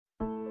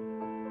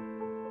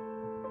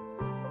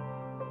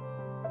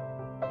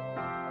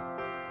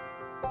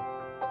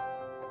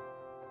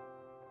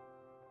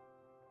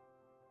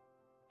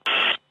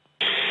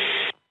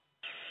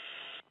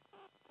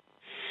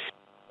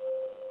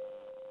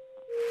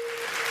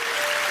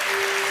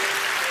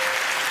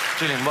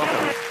Julian,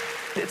 welcome.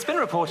 It's been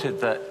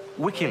reported that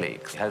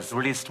WikiLeaks has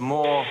released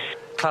more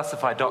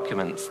classified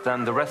documents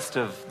than the rest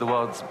of the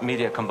world's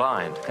media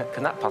combined.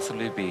 Can that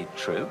possibly be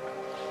true?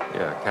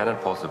 Yeah, can it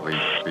possibly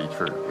be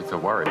true? It's a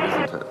worry,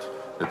 isn't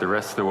it? That the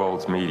rest of the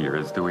world's media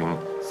is doing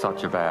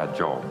such a bad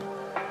job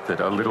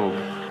that a little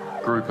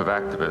group of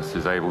activists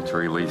is able to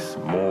release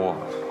more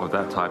of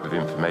that type of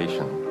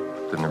information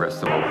than the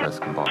rest of the world press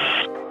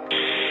combined.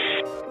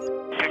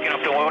 Picking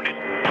up the wounded.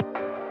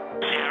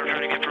 Yeah,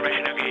 returning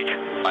information, engage.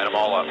 Light them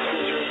all up.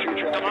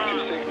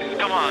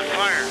 Come on,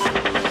 fire.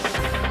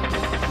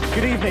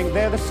 Good evening.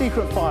 They're the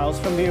secret files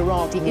from the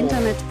Iraq The war.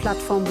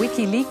 internetplattform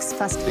WikiLeaks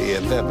Det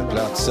är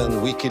webbplatsen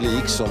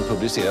WikiLeaks som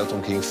publicerat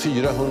omkring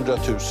 400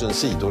 000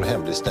 sidor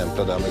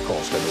hemligstämplade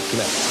amerikanska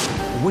dokument.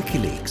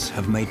 WikiLeaks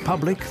have made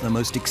public the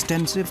most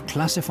extensive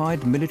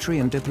classified military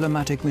and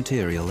diplomatic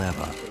material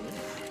ever.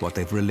 What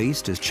they've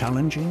released is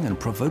challenging and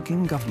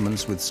provoking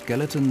governments with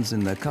skeletons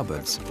in their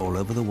cupboards all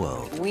over the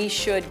world. We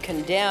should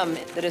condemn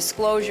the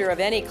disclosure of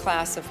any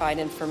classified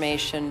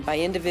information by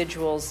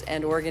individuals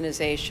and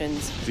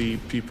organizations. The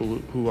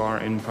people who are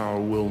in power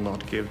will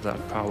not give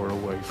that power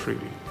away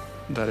freely.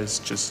 That is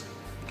just,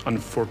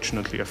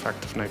 unfortunately, a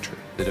fact of nature.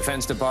 The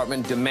Defense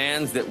Department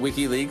demands that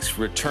WikiLeaks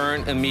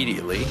return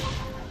immediately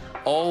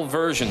all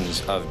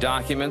versions of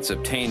documents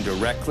obtained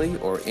directly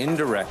or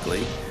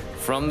indirectly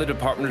from the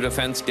Department of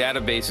Defense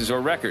databases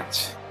or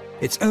records.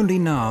 It's only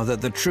now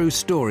that the true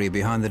story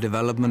behind the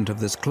development of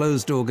this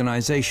closed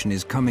organization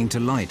is coming to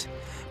light.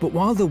 But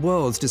while the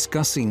world's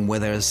discussing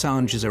whether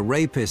Assange is a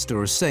rapist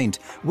or a saint,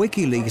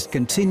 WikiLeaks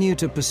continue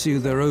to pursue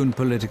their own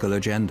political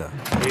agenda.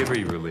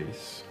 Every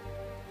release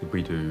that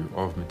we do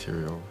of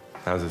material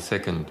has a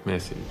second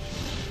message,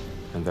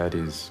 and that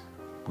is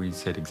we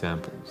set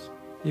examples.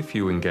 If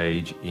you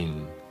engage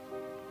in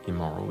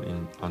immoral,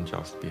 in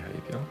unjust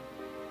behavior,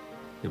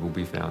 it will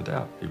be found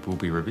out, it will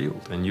be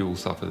revealed, and you will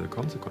suffer the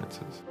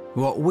consequences.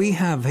 What we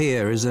have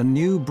here is a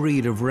new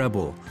breed of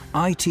rebel,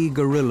 IT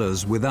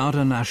guerrillas without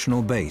a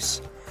national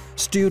base.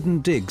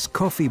 Student digs,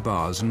 coffee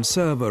bars and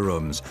server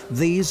rooms,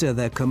 these are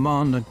their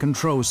command and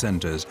control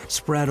centers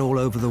spread all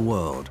over the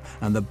world,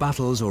 and the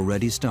battle's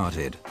already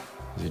started.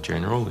 There's a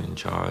general in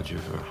charge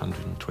of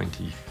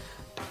 120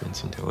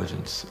 Defense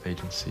Intelligence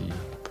Agency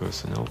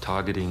personnel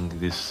targeting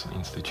this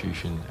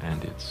institution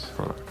and its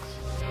products.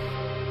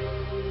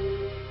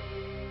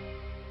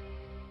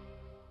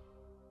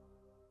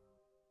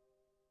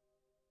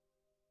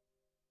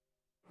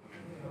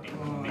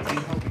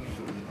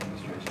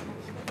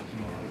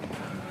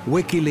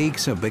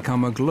 WikiLeaks have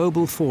become a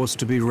global force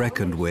to be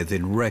reckoned with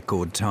in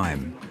record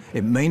time.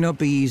 It may not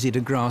be easy to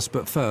grasp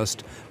at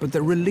first, but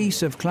the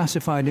release of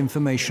classified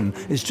information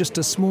is just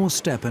a small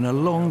step in a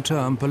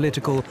long-term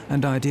political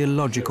and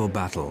ideological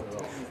battle.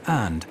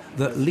 And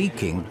that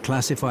leaking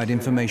classified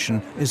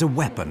information is a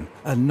weapon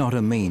and not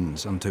a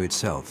means unto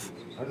itself.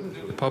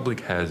 The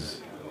public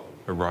has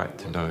a right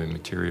to know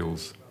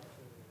materials,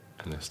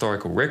 and the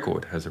historical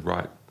record has a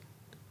right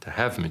to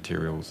have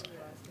materials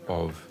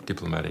of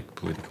diplomatic,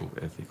 political,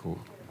 ethical,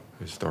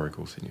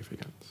 historical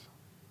significance.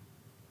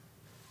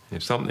 And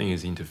if something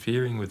is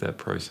interfering with that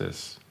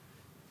process,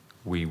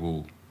 we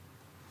will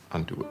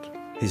undo it.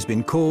 He's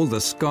been called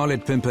the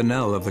Scarlet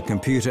Pimpernel of the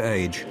computer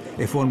age.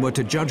 If one were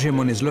to judge him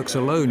on his looks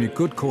alone, you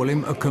could call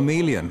him a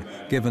chameleon,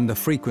 given the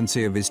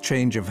frequency of his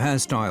change of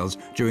hairstyles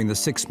during the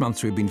 6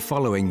 months we've been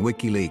following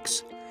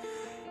WikiLeaks.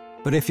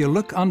 But if you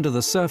look under the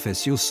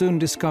surface, you'll soon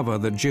discover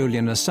that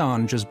Julian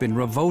Assange has been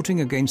revolting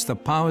against the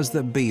powers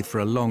that be for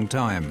a long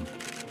time.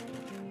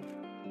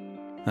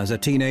 As a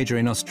teenager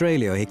in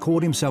Australia, he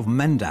called himself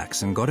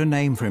Mendax and got a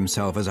name for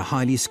himself as a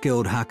highly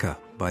skilled hacker.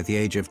 By the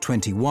age of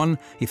 21,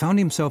 he found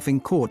himself in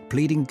court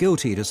pleading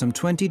guilty to some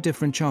 20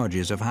 different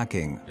charges of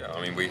hacking. Yeah,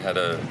 I mean, we had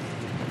a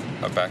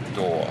back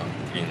door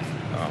in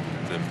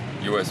the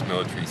US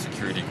Military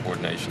Security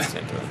Coordination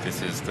Center.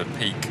 This is the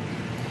peak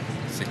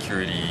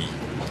security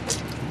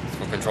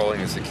for controlling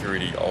the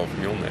security of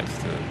MILNET,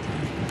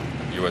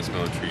 the US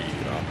military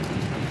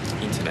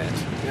internet.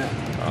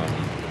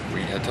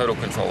 We had total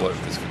control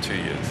over this for 2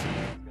 years.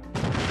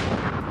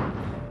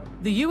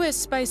 The US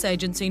space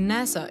agency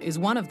NASA is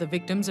one of the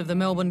victims of the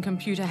Melbourne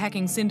computer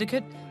hacking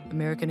syndicate.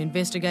 American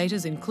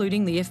investigators,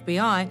 including the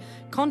FBI,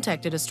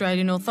 contacted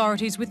Australian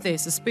authorities with their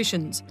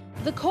suspicions.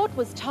 The court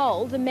was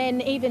told the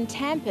men even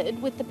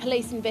tampered with the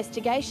police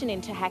investigation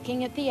into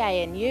hacking at the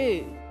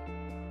ANU.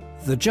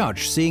 The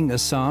judge, seeing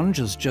Assange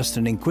as just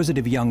an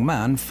inquisitive young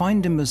man,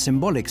 fined him a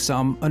symbolic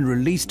sum and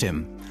released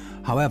him.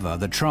 However,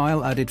 the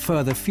trial added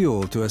further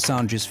fuel to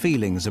Assange's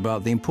feelings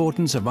about the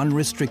importance of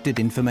unrestricted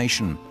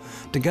information.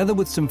 Together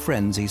with some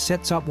friends, he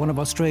sets up one of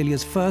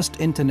Australia's first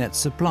internet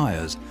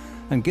suppliers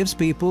and gives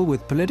people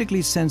with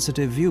politically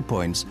sensitive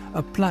viewpoints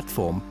a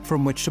platform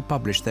from which to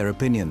publish their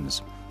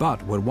opinions.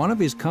 But when one of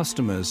his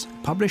customers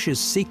publishes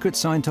secret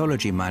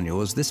Scientology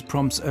manuals, this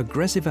prompts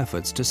aggressive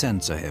efforts to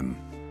censor him.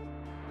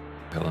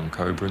 Helen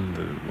Coburn,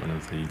 one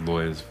of the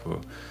lawyers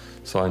for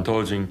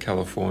Scientology in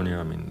California,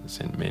 I mean,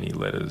 sent many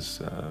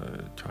letters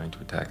trying to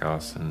attack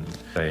us, and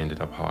they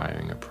ended up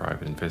hiring a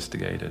private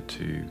investigator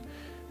to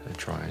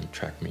try and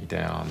track me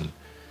down,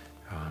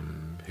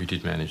 who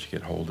did manage to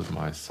get hold of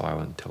my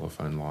silent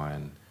telephone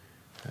line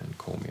and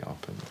call me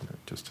up, and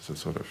just as a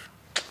sort of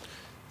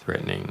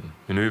threatening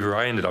maneuver.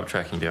 I ended up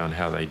tracking down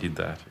how they did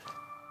that.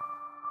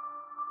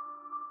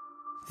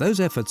 Those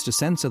efforts to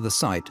censor the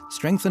site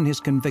strengthen his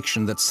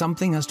conviction that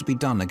something has to be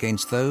done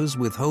against those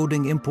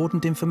withholding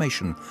important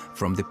information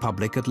from the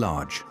public at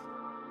large.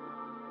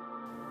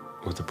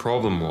 What the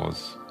problem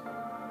was,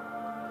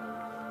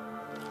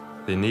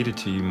 there needed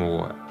to be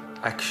more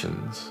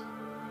actions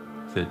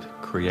that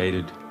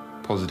created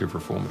positive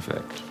reform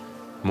effect.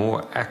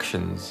 More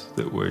actions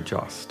that were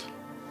just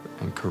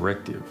and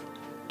corrective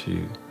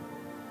to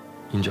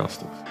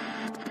injustice.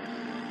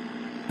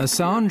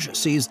 Assange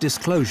sees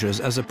disclosures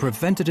as a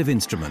preventative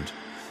instrument.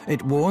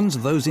 It warns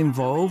those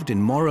involved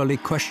in morally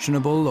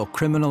questionable or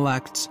criminal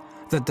acts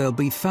that they'll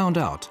be found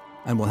out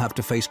and will have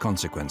to face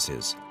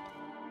consequences.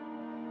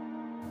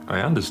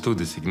 I understood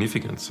the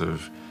significance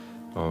of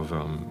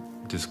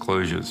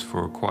disclosures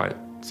for quite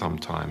some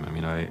time. I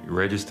mean, I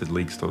registered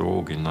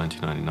leaks.org in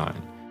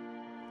 1999.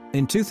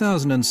 In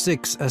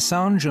 2006,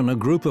 Assange and a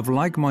group of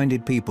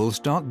like-minded people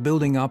start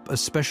building up a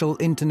special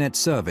internet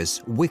service,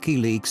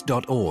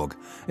 WikiLeaks.org,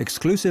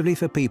 exclusively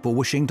for people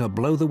wishing to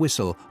blow the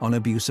whistle on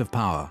abuse of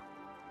power.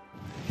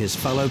 His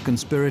fellow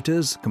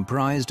conspirators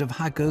comprised of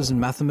hackers and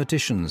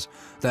mathematicians.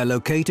 They're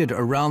located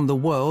around the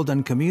world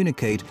and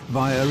communicate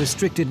via a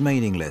restricted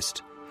mailing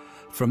list.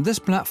 From this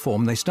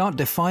platform, they start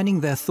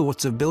defining their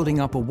thoughts of building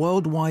up a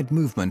worldwide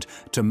movement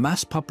to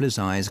mass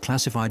publicize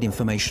classified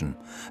information.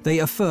 They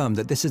affirm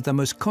that this is the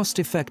most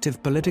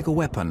cost-effective political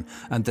weapon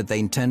and that they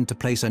intend to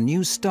place a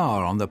new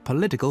star on the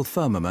political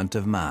firmament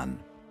of man.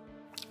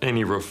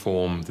 Any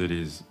reform that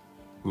is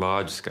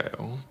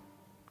large-scale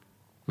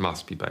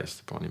must be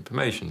based upon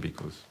information,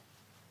 because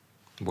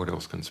what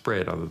else can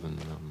spread other than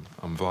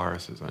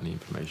viruses? Only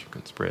information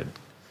can spread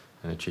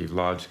and achieve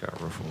large-scale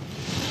reform.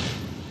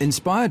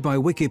 Inspired by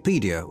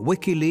Wikipedia,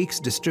 WikiLeaks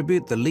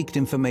distribute the leaked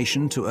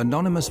information to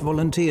anonymous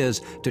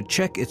volunteers to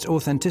check its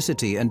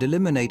authenticity and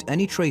eliminate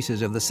any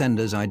traces of the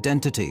sender's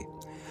identity.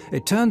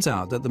 It turns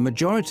out that the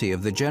majority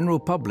of the general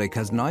public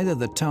has neither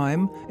the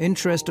time,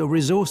 interest or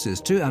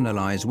resources to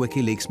analyze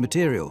WikiLeaks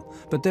material,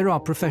 but there are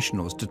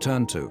professionals to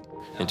turn to.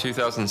 In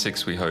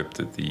 2006, we hoped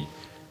that the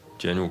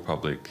general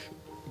public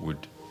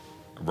would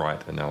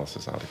write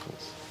analysis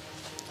articles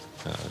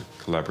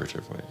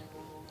collaboratively.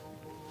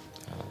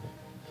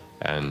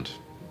 And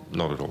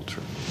not at all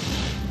true.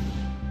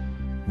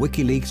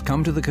 WikiLeaks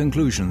come to the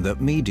conclusion that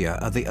media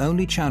are the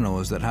only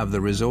channels that have the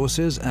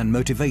resources and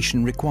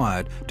motivation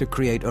required to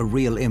create a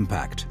real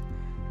impact.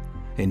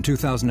 In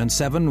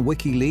 2007,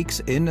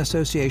 WikiLeaks, in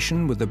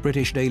association with the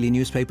British daily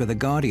newspaper The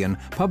Guardian,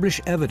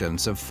 published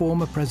evidence of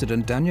former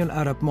President Daniel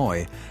Arap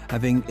Moi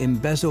having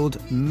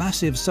embezzled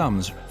massive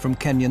sums from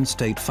Kenyan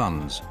state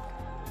funds.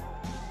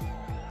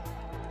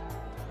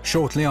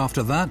 Shortly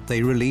after that,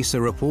 they release a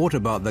report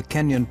about the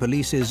Kenyan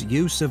police's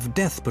use of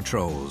death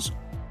patrols.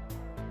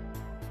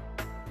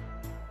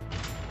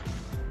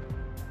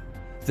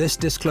 This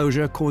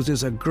disclosure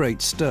causes a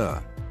great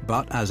stir,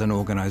 but as an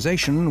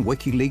organization,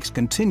 WikiLeaks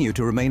continue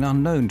to remain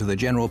unknown to the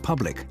general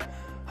public.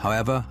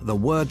 However, the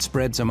word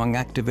spreads among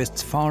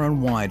activists far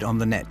and wide on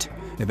the net,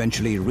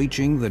 eventually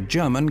reaching the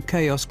German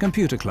Chaos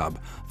Computer Club,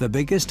 the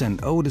biggest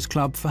and oldest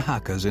club for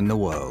hackers in the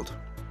world.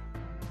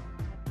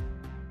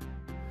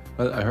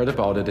 Well, I heard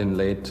about it in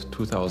late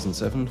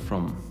 2007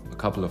 from a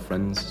couple of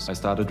friends. I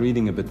started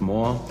reading a bit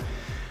more,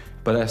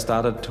 but I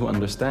started to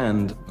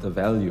understand the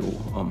value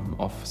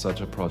of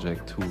such a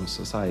project to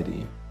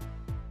society.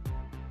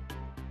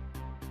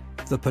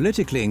 The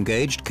politically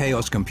engaged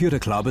Chaos Computer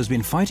Club has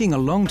been fighting a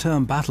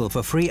long-term battle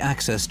for free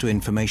access to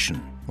information.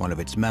 One of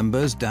its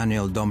members,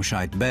 Daniel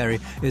Domscheit-Berry,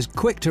 is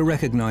quick to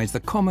recognize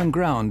the common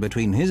ground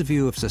between his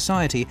view of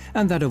society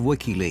and that of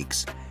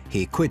WikiLeaks.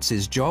 He quits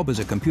his job as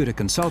a computer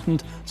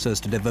consultant so as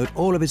to devote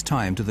all of his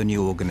time to the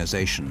new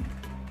organization.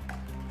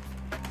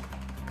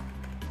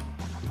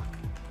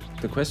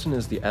 The question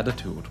is the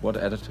attitude. What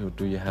attitude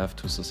do you have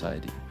to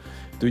society?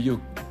 Do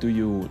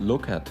you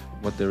look at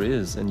what there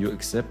is and you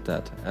accept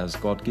that as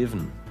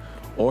God-given?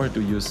 Or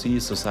do you see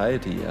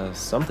society as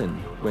something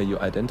where you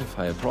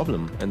identify a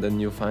problem and then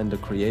you find a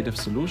creative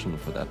solution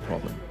for that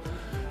problem?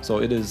 So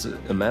it is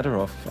a matter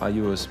of, are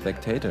you a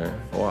spectator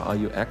or are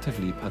you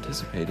actively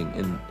participating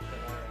in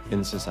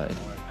society?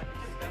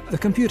 The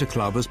Computer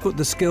Club has put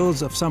the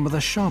skills of some of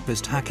the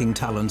sharpest hacking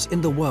talents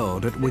in the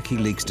world at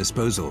WikiLeaks'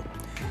 disposal.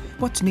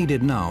 What's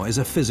needed now is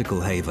a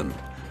physical haven.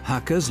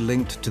 Hackers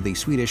linked to the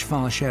Swedish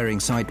file-sharing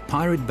site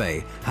Pirate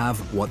Bay have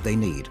what they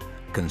need: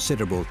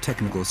 considerable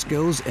technical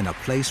skills in a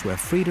place where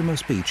freedom of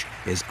speech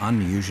is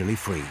unusually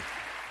free.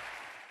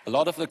 A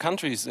lot of the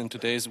countries in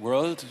today's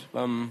world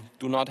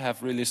do not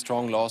have really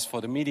strong laws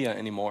for the media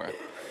anymore.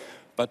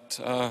 But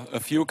a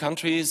few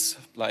countries,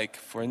 like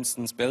for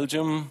instance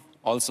Belgium,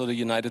 also the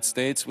United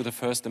States with the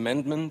First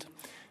Amendment,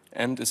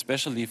 and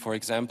especially, for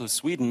example,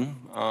 Sweden,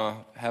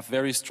 have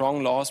very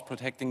strong laws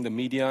protecting the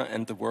media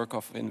and the work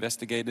of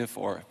investigative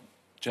or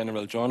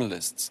general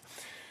journalists.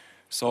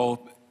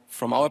 So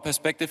from our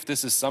perspective,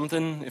 this is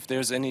something. If there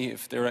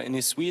are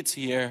any Swedes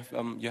here,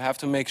 you have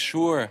to make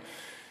sure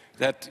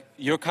that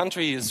your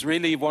country is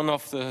really one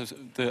of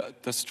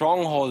the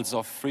strongholds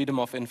of freedom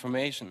of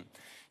information.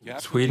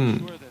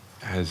 Sweden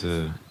has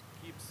a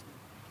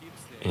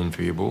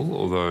enviable,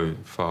 although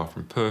far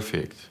from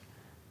perfect,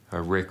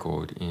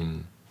 record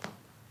in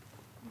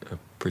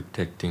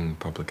protecting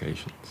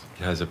publications.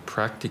 It has a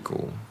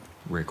practical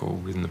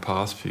record within the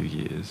past few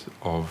years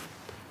of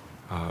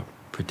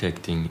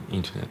protecting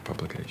internet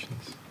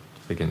publications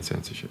against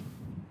censorship.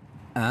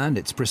 And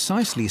it's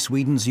precisely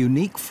Sweden's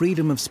unique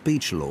freedom of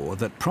speech law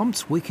that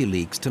prompts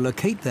WikiLeaks to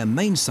locate their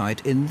main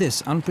site in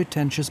this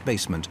unpretentious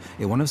basement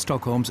in one of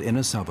Stockholm's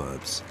inner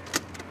suburbs.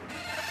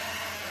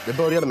 Det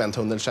började med en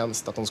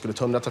tunneltjänst, att de skulle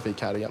tunnla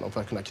trafik här igenom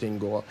för att kunna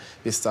kringgå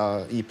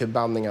vissa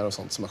IP-bandningar och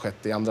sånt som har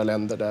skett i andra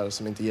länder där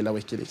som inte gillar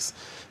WikiLeaks.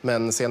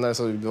 Men senare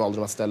så valde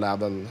de att ställa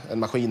även en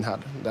maskin här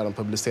där de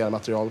publicerar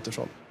materialet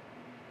ifrån.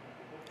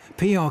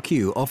 PRQ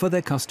offer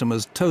their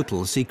customers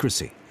total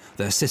secrecy.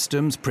 Their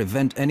systems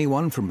prevent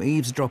anyone from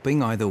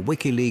eavesdropping either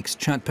WikiLeaks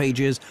chat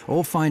pages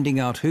or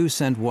finding out who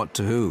sent what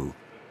to who.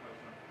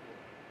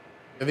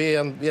 Vi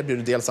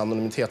erbjuder dels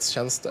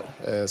anonymitetstjänster,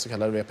 så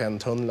kallade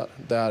VPN-tunnlar,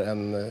 där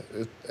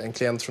en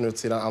klient från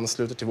utsidan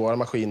ansluter till våra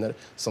maskiner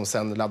som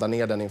sedan laddar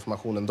ner den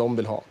informationen de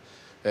vill ha.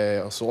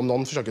 Så om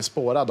någon försöker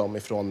spåra dem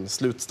ifrån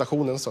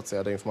slutstationen, så att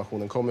säga, där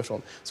informationen kommer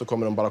ifrån, så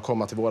kommer de bara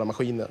komma till våra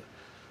maskiner.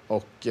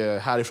 Och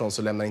härifrån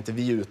så lämnar inte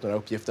vi ut några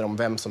uppgifter om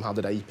vem som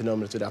hade det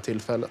IP-numret vid det här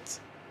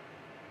tillfället.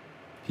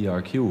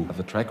 PRQ have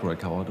a track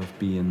record of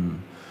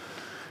being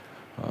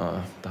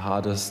the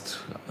hardest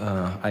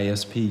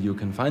ISP you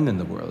can find in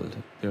the world.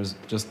 There's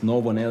just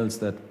no one else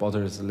that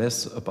bothers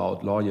less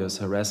about lawyers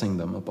harassing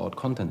them about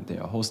content they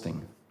are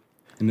hosting.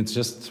 And it's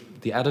just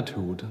the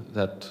attitude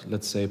that,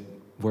 let's say,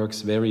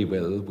 works very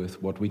well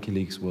with what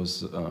WikiLeaks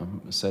was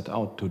set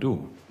out to do.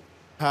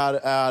 Här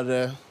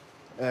är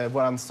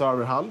våran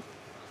serverhall.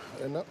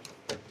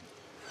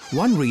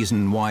 One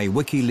reason why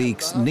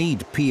WikiLeaks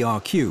need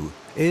PRQ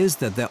is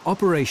that their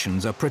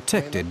operations are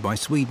protected by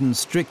Sweden's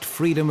strict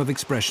freedom of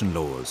expression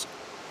laws.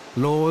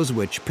 Laws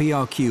which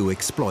PRQ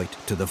exploit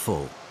to the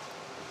full.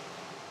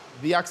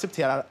 Vi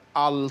accepterar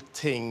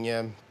allting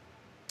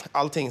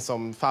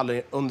som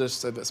faller under,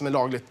 som är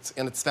lagligt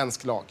enligt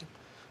svensk lag.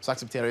 Så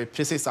accepterar vi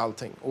precis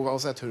allting.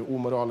 Oavsett hur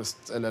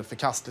omoraliskt eller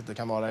förkastligt det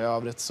kan vara i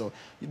övrigt så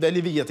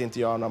väljer vi att inte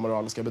göra några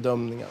moraliska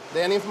bedömningar.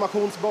 Det är en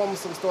informationsbomb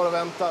som står och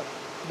väntar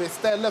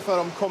istället för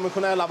de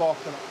konventionella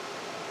vapnen.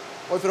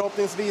 Och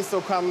förhoppningsvis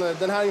så kan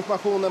den här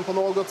informationen på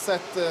något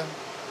sätt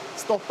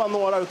stoppa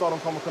några av de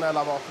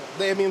konventionella vapnen.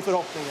 Det är min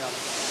förhoppning.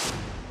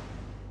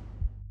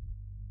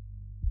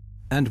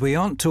 And we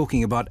aren't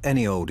talking about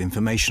any old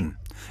information.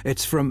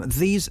 It's from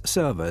these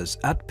servers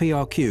at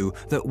PRQ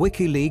that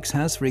WikiLeaks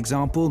has, for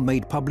example,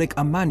 made public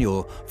a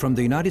manual from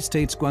the United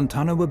States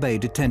Guantanamo Bay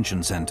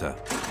Detention Center.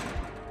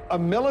 A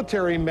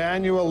military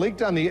manual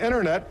leaked on the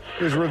internet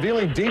is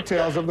revealing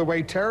details of the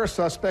way terrorist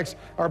suspects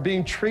are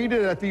being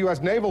treated at the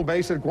U.S. naval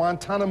base at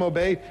Guantanamo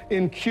Bay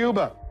in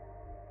Cuba.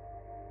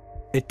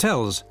 It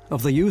tells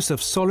of the use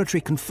of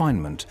solitary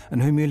confinement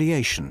and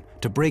humiliation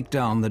to break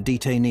down the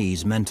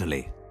detainees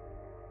mentally.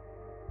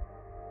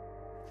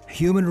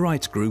 Human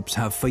rights groups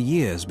have for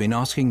years been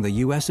asking the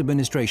US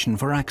administration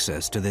for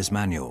access to this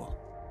manual.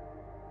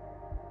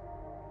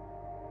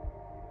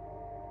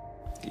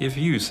 If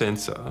you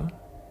censor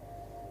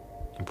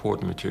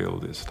important material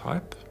of this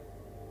type,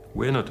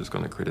 we're not just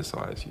going to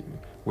criticize you.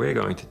 We're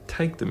going to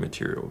take the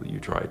material that you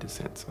tried to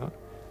censor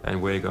and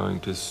we're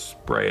going to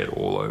spray it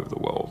all over the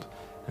world.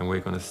 And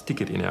we're going to stick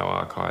it in our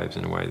archives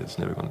in a way that's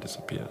never going to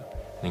disappear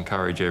and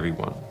encourage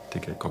everyone to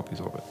get copies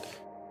of it.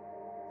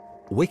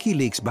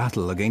 WikiLeaks'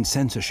 battle against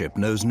censorship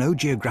knows no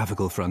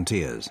geographical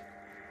frontiers.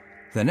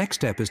 The next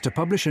step is to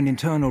publish an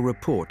internal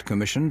report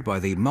commissioned by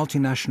the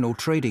multinational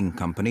trading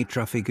company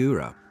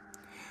Trafigura,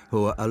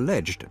 who are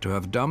alleged to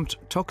have dumped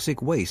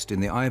toxic waste in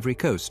the Ivory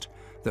Coast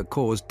that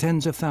caused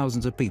tens of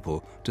thousands of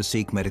people to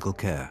seek medical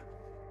care.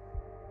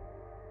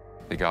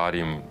 The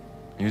Guardian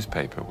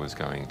newspaper was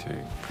going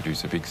to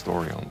produce a big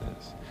story on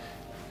this,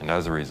 and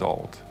as a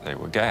result, they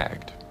were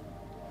gagged.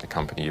 The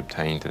company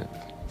obtained a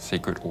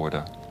secret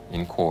order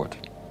in court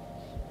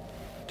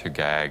to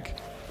gag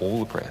all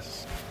the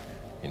press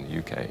in the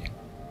UK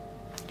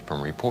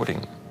from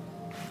reporting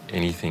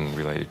anything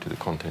related to the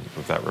content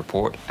of that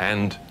report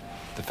and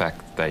the fact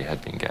that they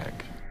had been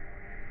gagged.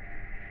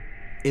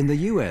 In the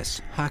US,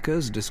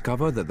 hackers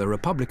discover that the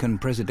Republican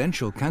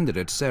presidential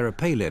candidate Sarah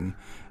Palin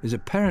is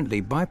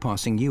apparently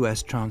bypassing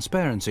US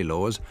transparency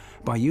laws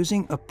by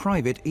using a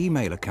private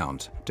email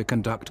account to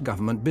conduct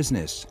government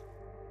business.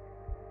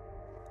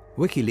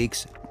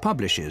 WikiLeaks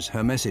publishes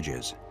her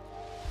messages.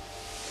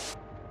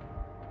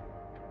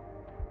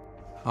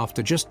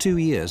 After just 2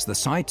 years, the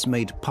site's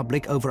made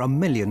public over 1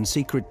 million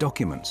secret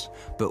documents,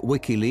 but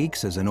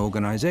WikiLeaks as an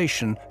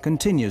organization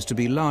continues to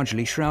be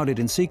largely shrouded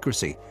in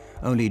secrecy.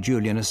 Only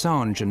Julian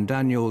Assange and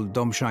Daniel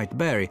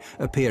Domscheit-Berry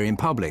appear in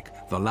public,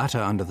 the latter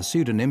under the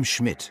pseudonym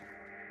Schmidt.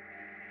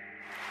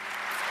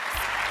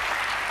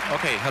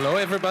 Okay, hello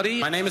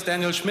everybody. My name is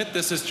Daniel Schmidt,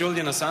 this is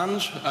Julian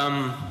Assange.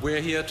 We're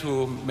here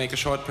to make a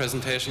short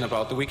presentation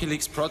about the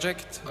WikiLeaks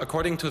project.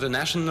 According to The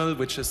National,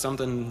 which is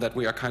something that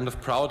we are kind of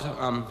proud,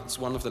 it's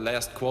one of the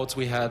last quotes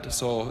we had.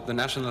 So The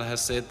National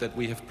has said that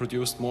we have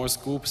produced more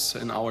scoops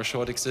in our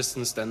short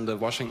existence than the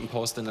Washington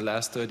Post in the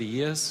last 30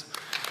 years.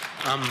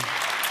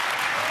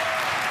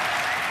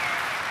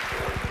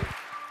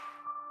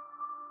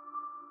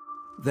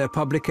 Their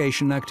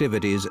publication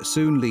activities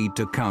soon lead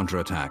to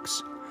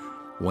counterattacks.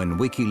 When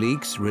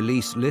WikiLeaks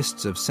release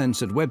lists of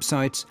censored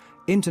websites,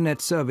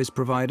 internet service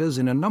providers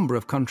in a number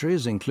of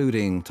countries,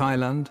 including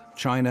Thailand,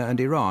 China and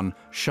Iran,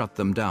 shut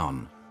them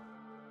down.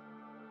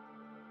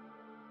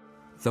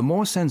 The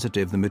more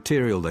sensitive the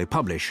material they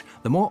publish,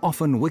 the more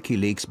often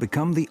WikiLeaks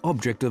become the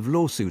object of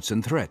lawsuits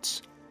and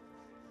threats.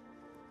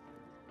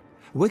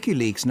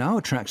 WikiLeaks now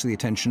attracts the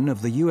attention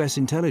of the US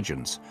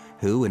intelligence,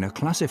 who, in a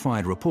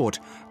classified report,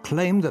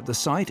 claim that the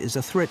site is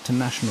a threat to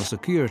national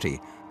security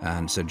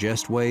and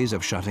suggest ways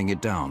of shutting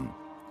it down.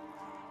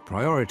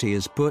 Priority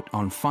is put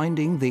on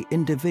finding the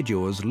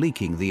individuals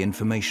leaking the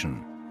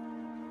information.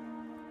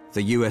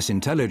 The US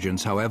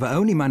intelligence, however,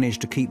 only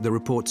managed to keep the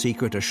report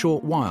secret a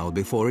short while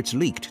before it's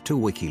leaked to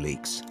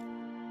WikiLeaks.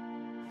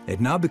 It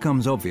now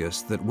becomes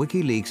obvious that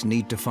WikiLeaks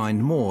need to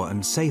find more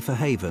and safer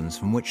havens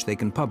from which they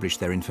can publish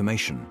their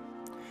information.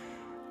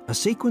 A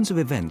sequence of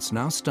events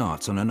now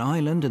starts on an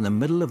island in the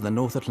middle of the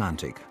North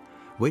Atlantic,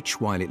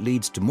 which, while it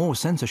leads to more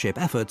censorship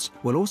efforts,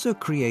 will also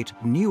create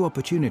new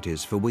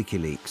opportunities for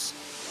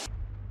WikiLeaks.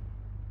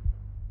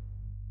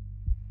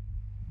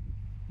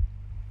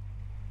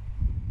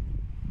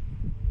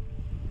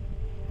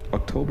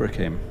 October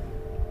came,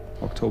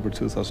 October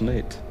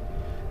 2008,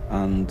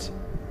 and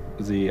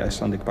the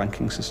Icelandic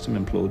banking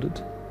system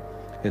imploded.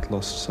 It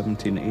lost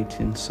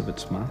 17/18 of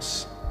its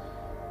mass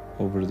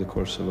over the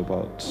course of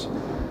about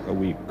a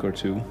week or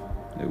two.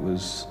 It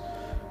was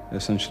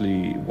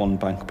essentially one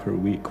bank per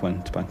week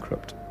went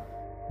bankrupt.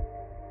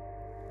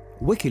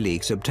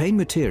 WikiLeaks obtained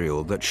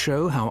material that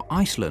show how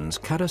Iceland's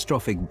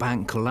catastrophic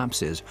bank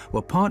collapses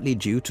were partly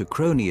due to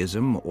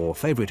cronyism or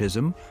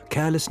favoritism,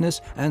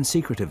 carelessness and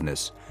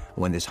secretiveness.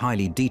 When this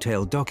highly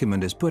detailed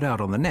document is put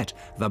out on the net,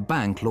 the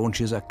bank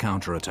launches a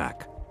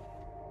counterattack.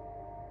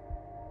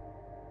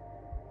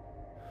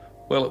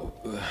 Well,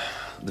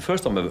 the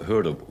first time I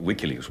heard of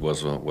WikiLeaks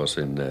was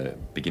in the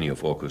beginning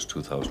of August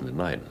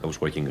 2009. I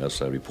was working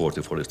as a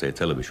reporter for the state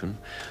television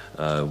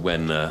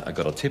when I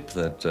got a tip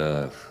that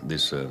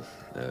this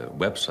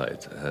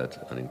website had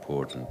an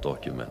important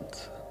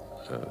document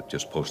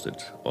just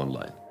posted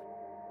online.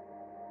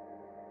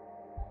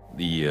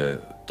 The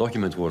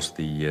document was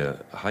the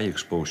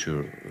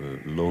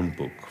high-exposure loan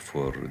book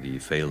for the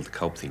failed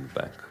Kaupthing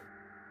Bank.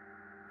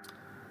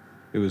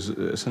 It was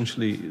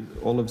essentially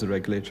all of the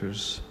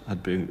regulators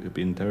had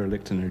been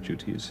derelict in their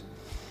duties.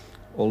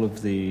 All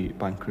of the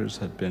bankers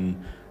had been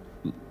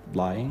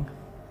lying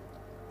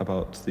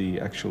about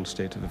the actual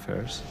state of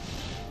affairs.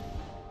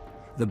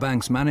 The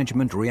bank's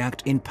management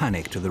react in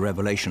panic to the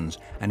revelations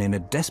and in a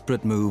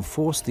desperate move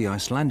forced the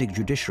Icelandic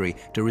judiciary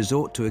to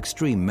resort to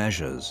extreme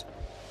measures.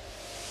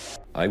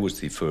 I was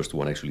the first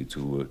one actually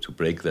to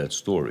break that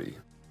story.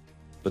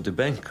 But the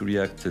bank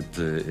reacted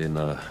in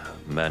a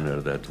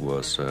manner that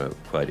was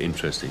quite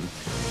interesting.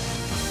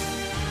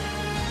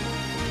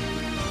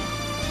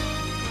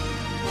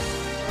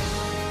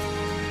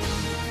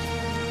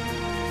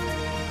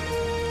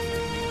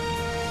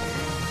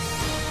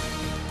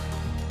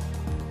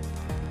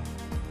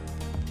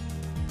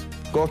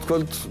 Gott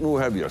kvöld, nú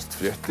hefjast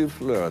fréttir,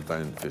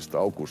 laugardaginn 1.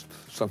 ágúst.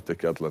 Samt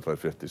ekki allar þær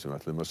fréttir sem við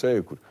ætlum að segja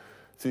ykkur.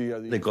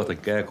 They got a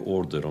gag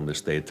order on the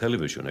state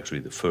television,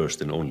 actually the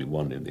first and only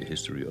one in the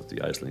history of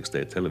the Icelandic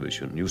state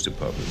television news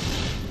department.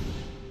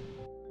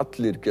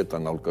 Allir geta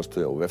nálgast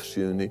þau á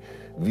vefsíðunni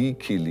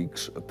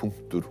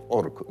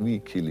wikileaks.org,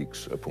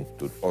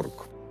 wikileaks.org.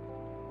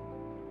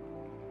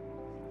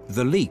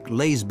 The leak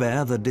lays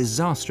bare the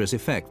disastrous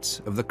effects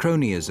of the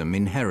cronyism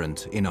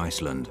inherent in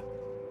Iceland.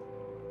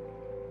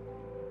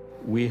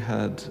 We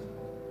had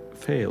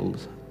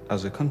failed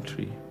as a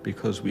country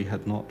because we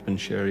had not been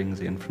sharing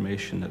the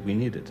information that we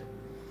needed.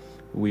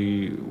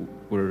 We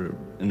were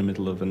in the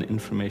middle of an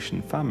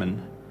information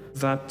famine.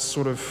 That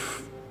sort of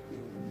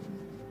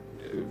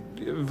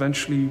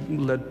eventually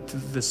led to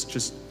this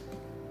just,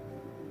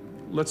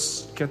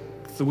 let's get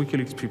the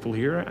WikiLeaks people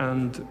here,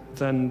 and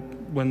then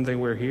when they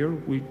were here,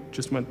 we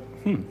just went,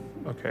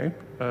 okay,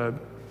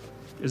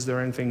 is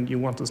there anything you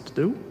want us to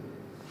do?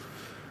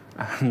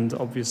 And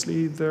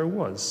obviously there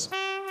was.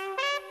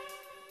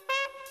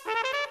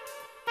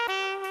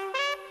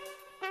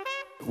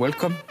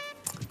 Welcome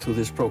to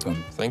this program.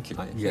 Thank you.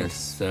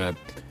 Yes,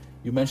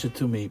 you mentioned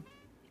to me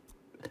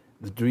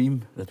the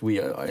dream that we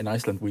in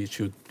Iceland we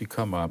should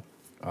become a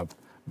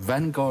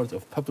vanguard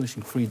of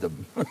publishing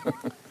freedom. Yes.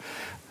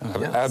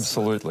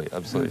 Absolutely.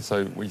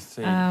 So we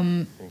see.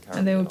 And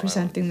they were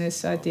presenting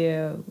this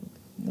idea,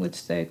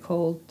 which they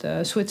called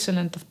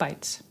Switzerland of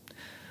Bytes,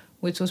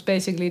 which was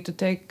basically to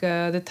take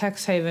the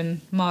tax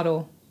haven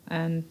model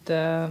and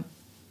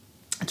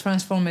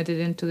transform it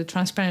into the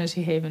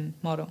transparency haven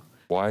model.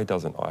 Why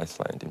doesn't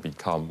Iceland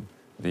become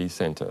the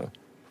centre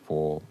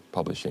for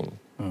publishing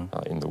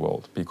in the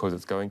world? Because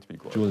it's going to be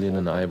global. Julian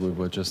and I, we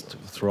were just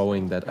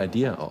throwing that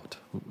idea out,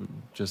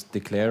 just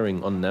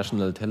declaring on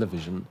national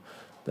television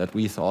that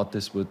we thought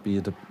this would be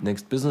the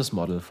next business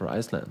model for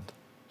Iceland.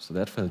 So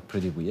that felt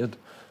pretty weird.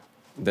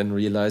 Then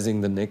realizing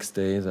the next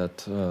day that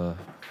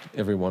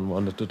everyone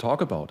wanted to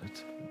talk about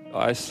it.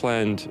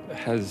 Iceland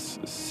has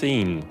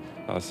seen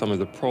some of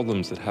the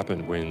problems that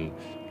happen when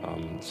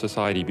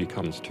society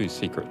becomes too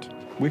secret.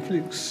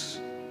 WikiLeaks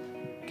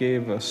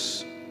gave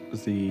us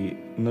the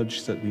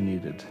nudge that we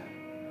needed.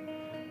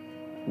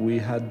 We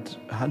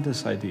had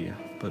this idea,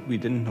 but we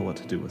didn't know what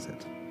to do with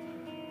it.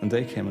 And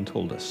they came and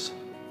told us,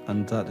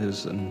 and that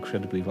is an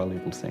incredibly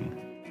valuable thing.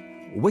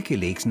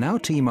 WikiLeaks now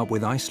team up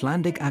with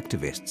Icelandic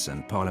activists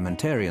and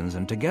parliamentarians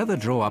and together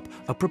draw up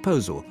a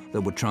proposal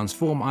that would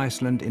transform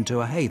Iceland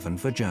into a haven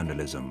for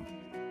journalism.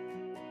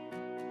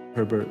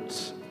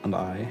 Herbert and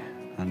I,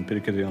 and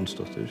Birgir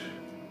Jónsdóttir,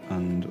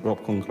 and Rob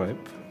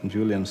Kongreip, and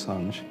Julian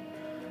Assange,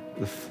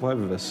 the five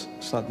of us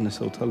sat in this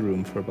hotel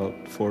room for about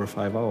 4 or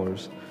 5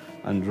 hours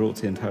and wrote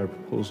the entire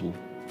proposal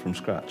from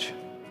scratch.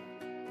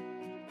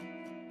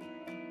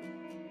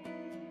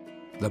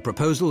 The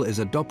proposal is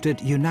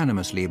adopted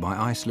unanimously by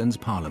Iceland's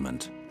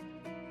parliament.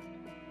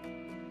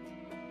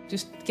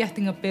 Just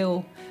getting a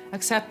bill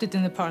accepted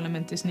in the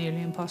parliament is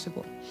nearly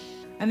impossible.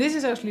 And this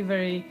is actually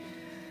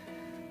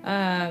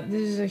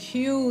this is a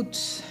huge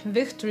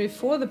victory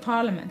for the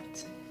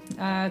parliament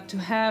to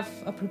have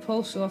a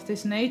proposal of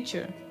this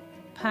nature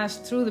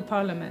passed through the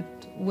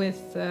parliament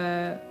with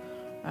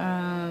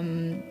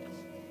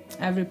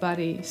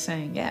everybody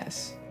saying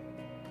yes.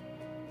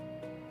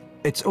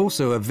 It's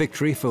also a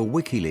victory for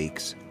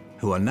WikiLeaks,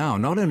 who are now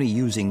not only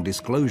using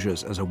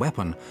disclosures as a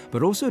weapon,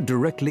 but also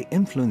directly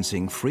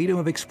influencing freedom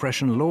of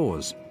expression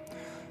laws.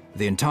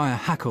 The entire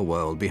hacker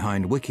world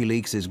behind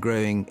WikiLeaks is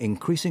growing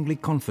increasingly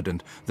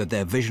confident that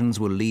their visions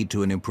will lead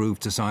to an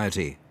improved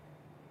society.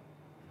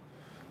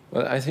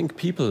 Well, I think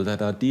people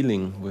that are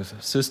dealing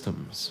with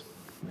systems,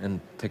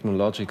 and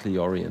technologically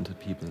oriented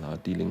people are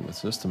dealing with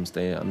systems,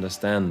 they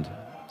understand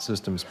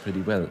systems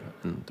pretty well.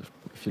 And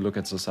if you look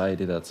at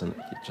society, that's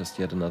just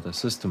yet another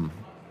system.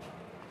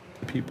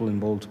 The people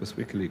involved with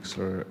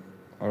WikiLeaks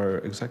are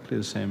exactly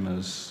the same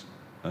as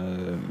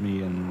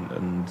me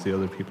and the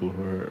other people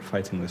who are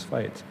fighting this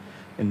fight,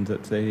 in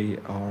that they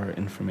are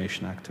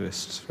information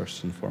activists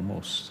first and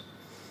foremost.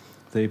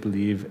 They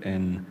believe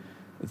in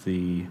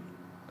the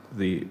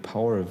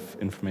power of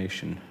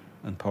information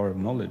and power of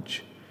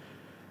knowledge,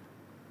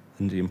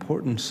 and the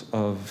importance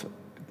of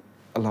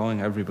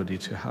allowing everybody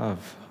to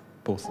have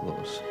both of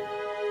those.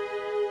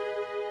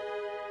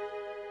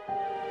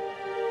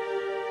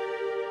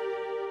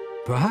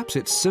 Perhaps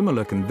it's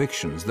similar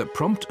convictions that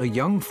prompt a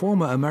young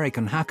former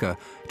American hacker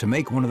to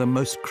make one of the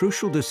most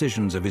crucial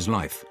decisions of his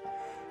life.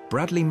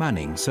 Bradley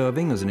Manning,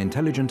 serving as an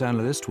intelligence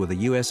analyst with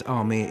the US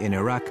Army in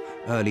Iraq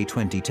early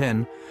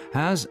 2010,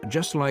 has,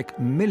 just like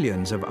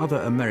millions of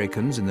other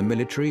Americans in the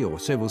military or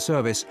civil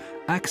service,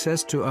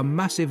 access to a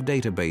massive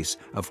database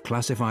of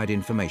classified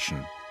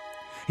information.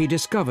 He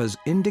discovers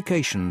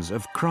indications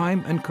of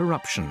crime and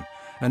corruption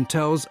and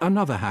tells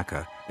another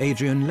hacker,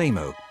 Adrian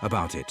Lamo,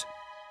 about it.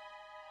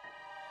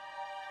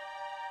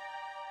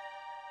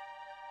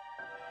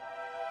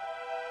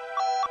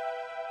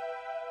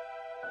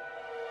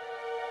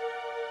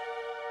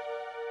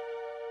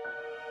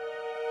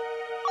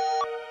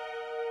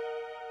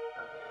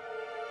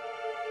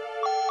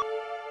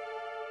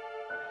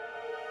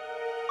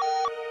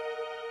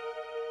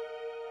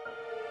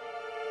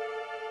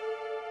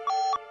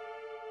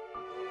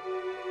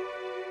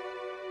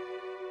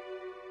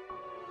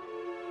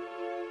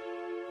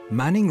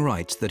 Manning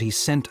writes that he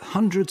sent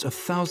hundreds of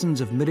thousands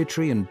of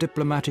military and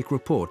diplomatic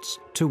reports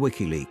to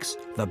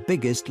WikiLeaks, the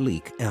biggest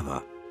leak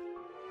ever.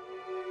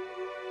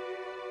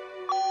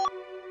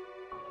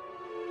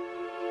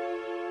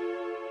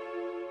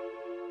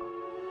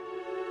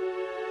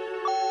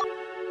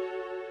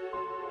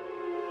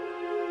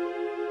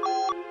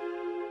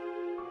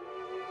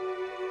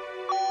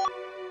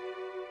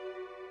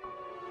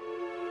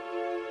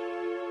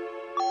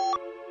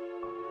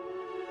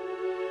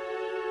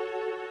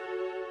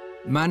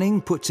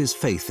 Manning puts his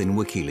faith in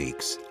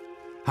WikiLeaks.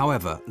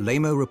 However,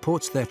 Lamo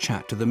reports their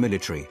chat to the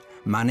military.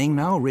 Manning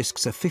now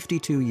risks a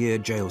 52-year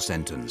jail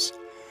sentence.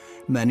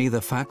 Many of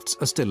the facts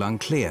are still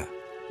unclear.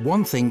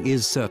 One thing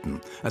is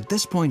certain. At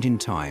this point in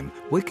time,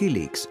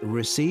 WikiLeaks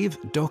receive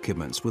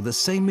documents with the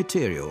same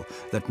material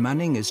that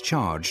Manning is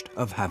charged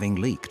of having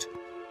leaked.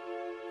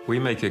 We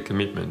make a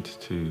commitment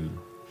to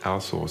our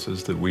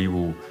sources that we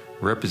will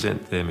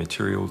represent their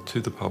material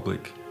to the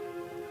public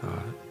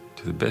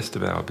to the best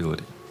of our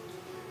ability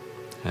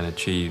and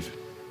achieve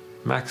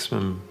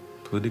maximum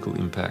political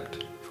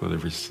impact for the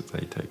risks that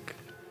they take.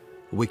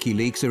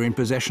 WikiLeaks are in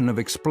possession of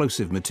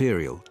explosive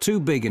material, too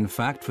big in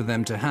fact for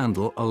them to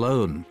handle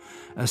alone.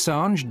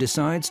 Assange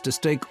decides to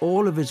stake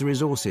all of his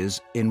resources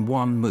in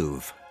one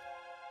move.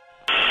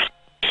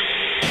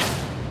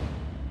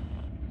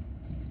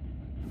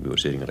 The were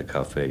sitting at a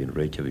cafe in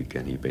Reykjavik,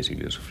 and he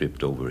basically just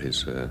flipped over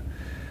his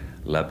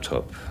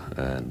laptop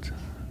and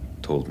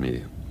told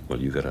me, well,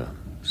 you gotta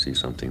see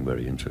something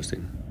very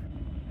interesting.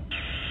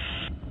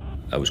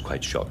 I was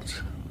quite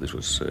shocked. This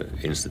was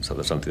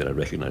something that I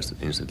recognized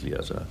instantly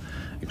as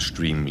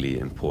extremely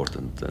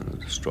important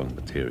and strong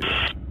material.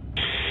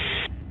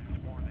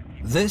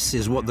 This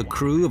is what the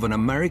crew of an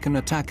American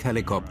attack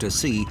helicopter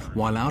see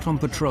while out on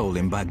patrol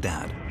in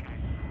Baghdad.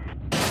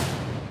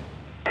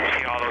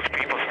 See all those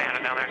people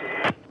standing down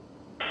there?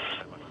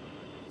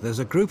 There's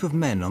a group of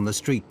men on the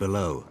street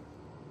below.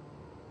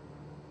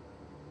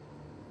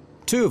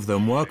 Two of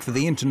them work for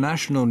the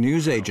international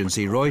news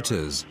agency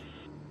Reuters.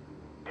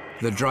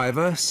 The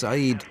driver,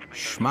 Saeed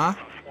Shma,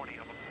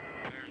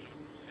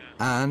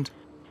 and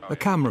the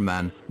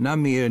cameraman,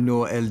 Namir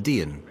Noor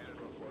Eldin.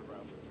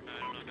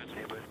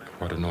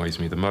 What annoys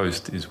me the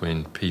most is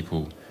when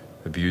people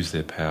abuse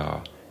their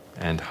power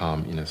and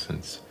harm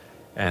innocents,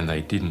 and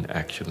they didn't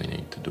actually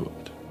need to do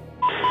it.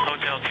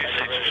 Hotel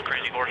 26, this is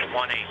Crazy Horse 18.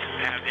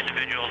 Have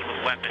individuals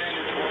with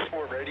weapons.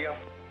 4 radio.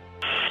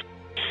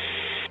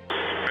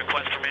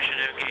 Request permission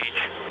to engage.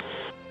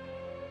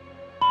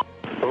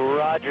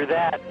 Roger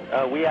that.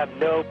 We have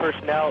no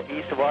personnel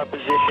east of our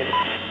position.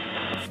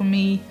 For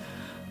me,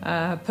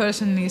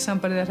 personally,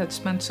 somebody that had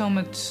spent so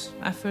much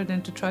effort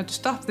into try to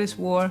stop this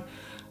war,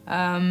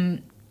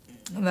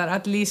 that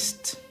at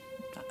least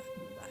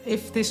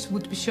if this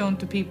would be shown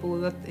to people,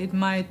 that it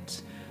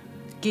might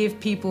give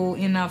people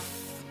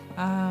enough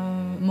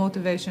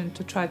motivation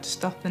to try to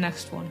stop the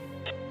next one.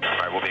 All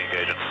right, we'll be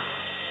engaging.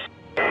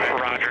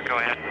 Roger, go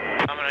ahead.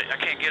 I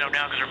can't get them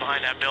now because they're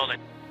behind that building.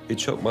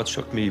 What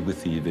shocked me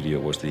with the video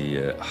was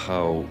the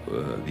how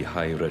the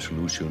high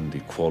resolution,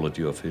 the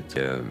quality of it,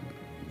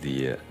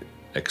 the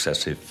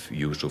excessive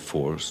use of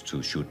force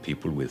to shoot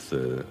people with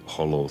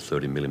hollow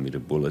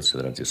 30mm bullets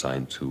that are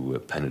designed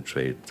to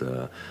penetrate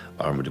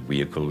armored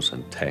vehicles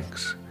and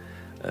tanks,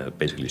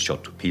 basically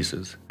shot to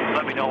pieces.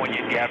 Let me know when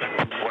you have it.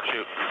 We'll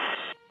shoot.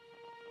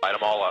 Light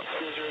them all up.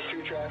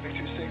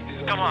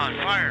 Come on,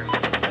 fire.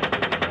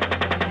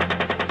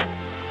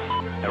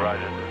 Hey,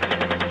 Roger.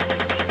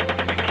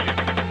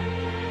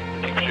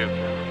 Keep shooting.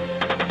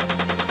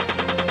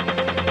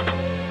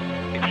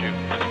 Keep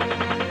shooting.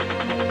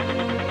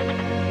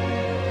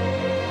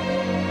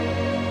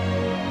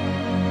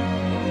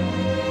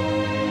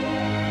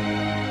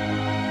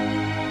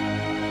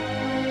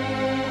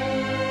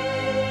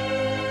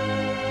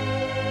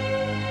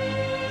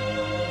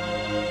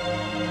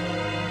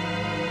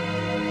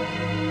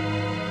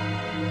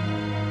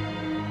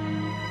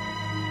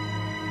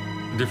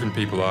 Different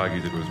people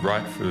argue that it was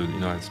right for the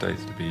United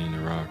States to be in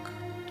Iraq,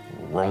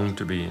 or wrong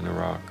to be in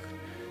Iraq,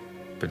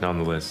 but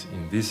nonetheless,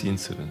 in this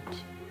incident,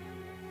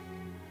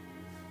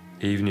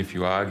 even if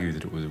you argue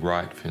that it was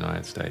right for the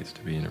United States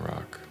to be in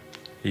Iraq,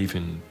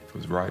 even if it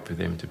was right for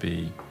them to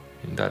be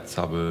in that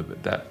suburb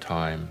at that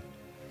time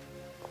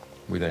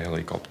with a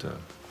helicopter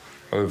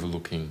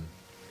overlooking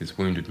this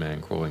wounded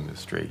man crawling the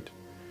street,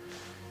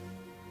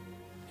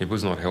 it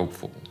was not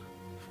helpful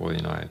for the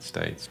United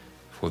States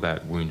for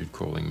that wounded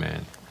crawling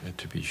man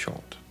to be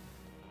shot.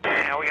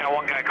 Yeah, we got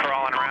one guy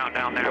crawling around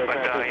down there, but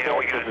yeah,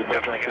 we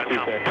definitely got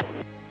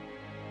some.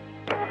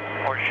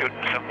 We're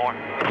shooting some more.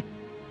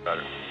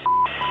 Better.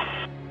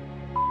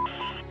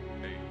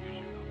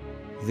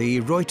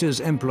 The Reuters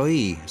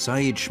employee,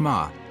 Saeed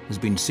Shma, has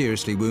been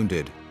seriously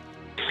wounded.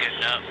 He's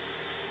getting up.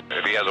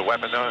 If he has a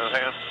weapon though in his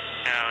hand?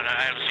 No,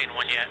 I haven't seen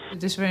one yet.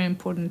 It is very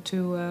important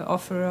to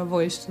offer a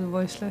voice to the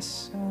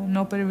voiceless.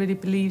 Nobody really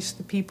believes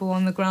the people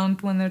on the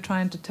ground when they're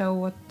trying to tell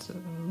what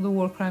the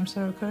war crimes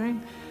are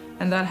occurring,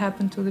 and that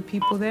happened to the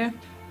people there.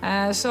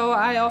 So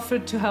I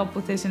offered to help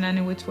with this in any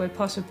which way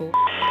possible.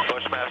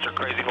 Bushmaster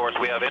Crazy Horse,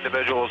 we have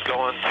individuals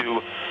going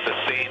to the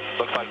scene.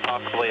 Looks like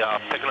possibly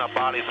picking up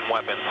bodies and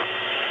weapons.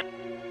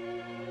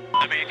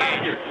 Let me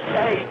engage.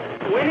 Hey,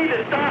 we need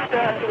to stop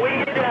that so we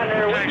can get down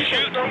there. Can I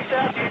shoot? Do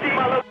you see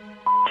my location?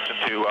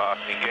 To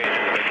engage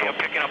individual.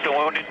 Picking up the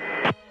wounded.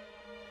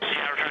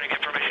 Yeah, we're trying to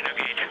get permission to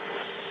engage.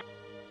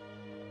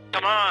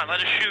 Come on, let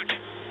us shoot.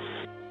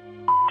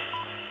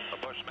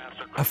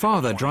 A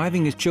father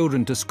driving his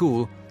children to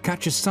school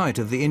catches sight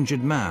of the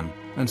injured man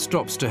and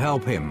stops to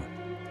help him.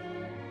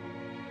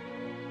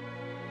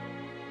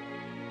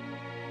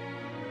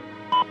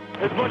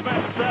 It's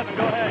Bushmaster 7,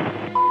 go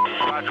ahead.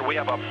 Roger, we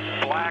have a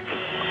black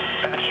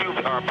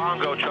SUV or a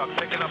bongo truck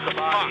picking up the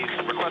bodies.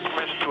 Request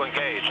permission to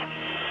engage.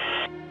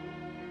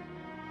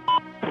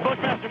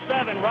 Bushmaster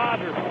 7,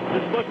 Roger.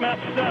 This is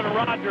Bushmaster 7,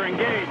 Roger,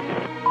 engage.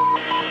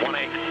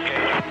 1-8,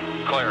 engage.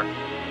 Clear.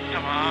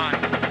 Come on.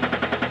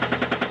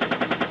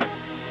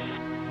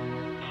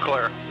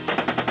 Clear.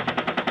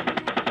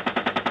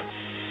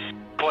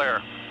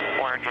 Clear.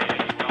 We're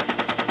engaged.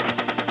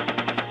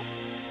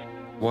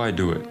 Why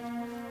do it?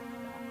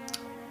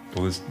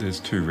 Well, there's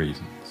two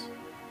reasons.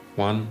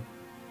 One,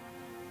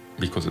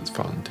 because it's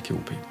fun to kill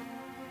people.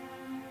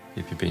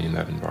 If you've been in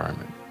that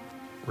environment,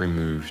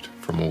 removed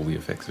from all the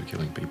effects of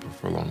killing people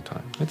for a long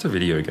time. It's a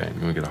video game,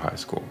 you want to get a high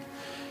score.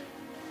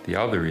 The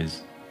other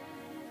is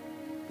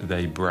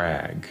they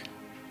brag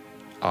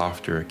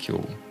after a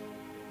kill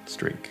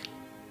streak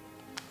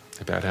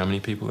about how many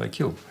people they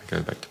killed. They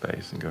go back to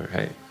base and go,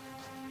 hey,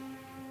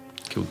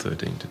 killed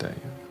 13 today.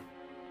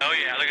 Oh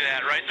yeah, look at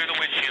that, right through the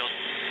windshield.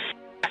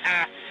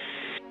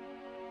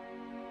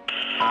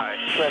 Alright,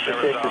 there was 4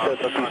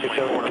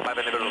 to 5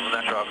 individuals in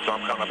that truck, so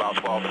I'm counting about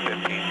 12 to 15.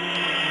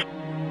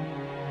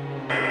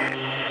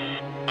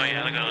 Oh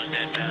yeah, look at those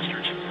dead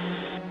bastards.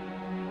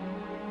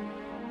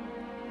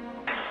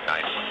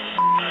 Nice.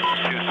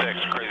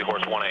 2-6, Crazy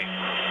Horse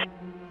 1-8.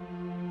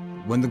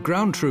 When the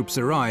ground troops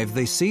arrive,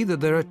 they see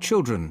that there are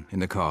children in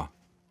the car.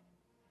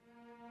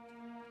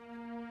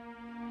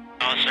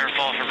 Oh, it's their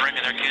fault for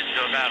bringing their kids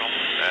to a battle.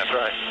 That's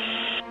right.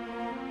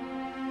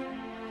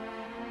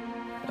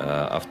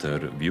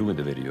 After viewing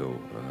the video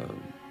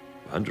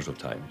hundreds of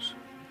times,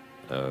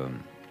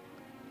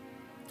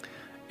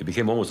 it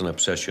became almost an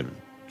obsession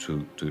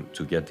to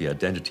get the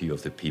identity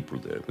of the people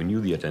there. We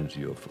knew the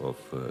identity of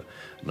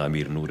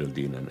Namir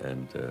Nureldin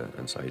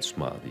and Said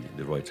Sma,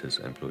 the Reuters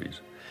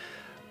employees.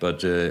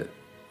 But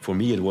for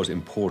me, it was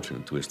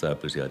important to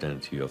establish the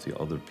identity of the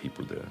other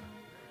people there,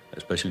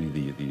 especially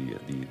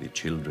the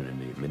children in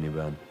the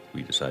minivan.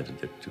 We decided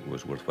that it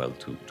was worthwhile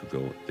to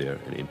go there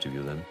and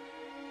interview them.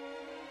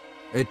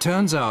 It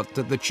turns out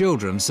that the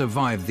children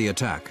survived the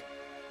attack.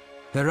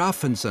 Herr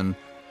Affensen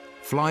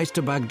flies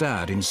to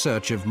Baghdad in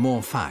search of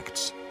more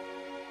facts.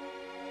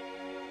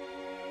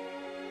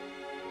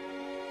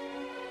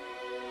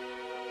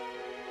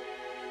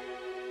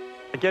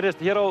 Gerist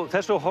hér á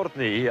þessu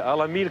horni í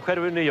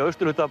Al-Amir-hverfinu í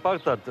austurhluta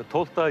Bagdad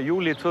 12.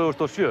 júlí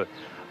 2007.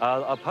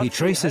 He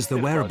traces the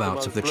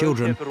whereabouts of the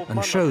children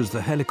and shows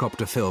the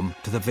helicopter film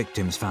to the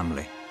victim's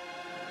family.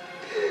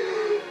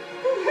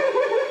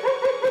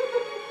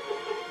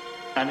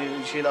 يعني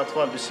يشيل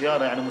أطفال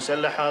بالسيارة يعني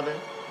مسلح هذا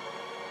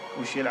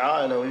ويشيل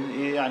عائلة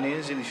ويعني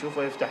ينزل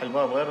يشوفه يفتح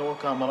الباب غير هو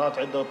كاميرات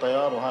عنده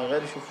وطيار وهاي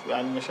غير يشوف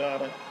يعني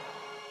مشاعره.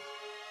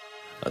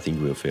 I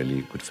think we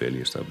could fairly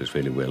establish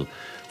fairly well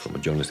from a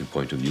journalistic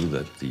point of view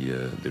that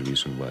the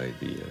reason why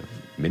the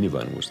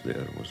minivan was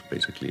there was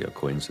basically a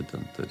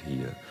coincidence that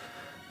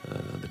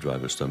the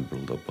driver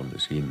stumbled up on the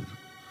scene.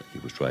 He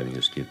was driving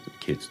his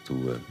kids to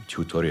a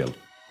tutorial.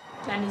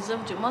 يعني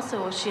الزوج ما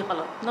سوى شيء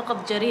غلط،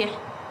 نقض جريح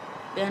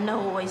بأنه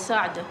هو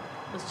يساعده،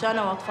 بس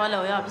كانوا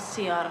أطفاله وياه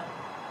بالسيارة.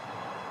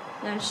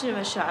 يعني شنو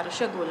مشاعره؟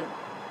 شو أقوله؟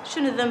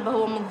 شنو ذنبه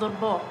هو من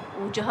ضربوه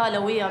وجهاله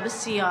وياه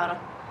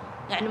بالسيارة؟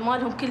 يعني ما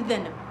لهم كل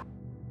ذنب.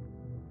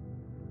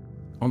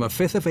 On the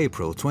 5th of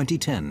April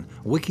 2010,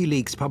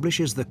 WikiLeaks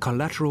publishes the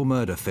Collateral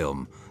Murder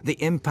film.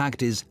 The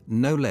impact is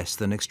no less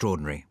than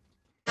extraordinary.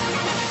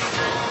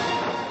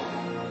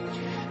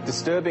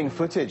 Disturbing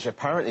footage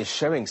apparently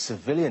showing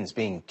civilians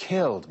being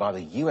killed by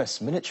the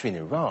US military in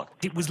Iraq.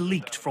 It was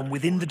leaked from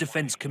within the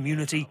defense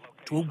community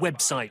to a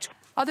website.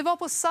 Ja, det var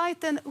på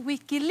sajten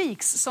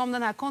WikiLeaks som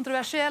den här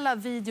kontroversiella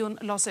videon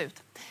lades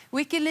ut.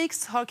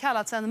 WikiLeaks har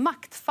kallats en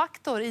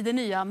maktfaktor i det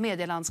nya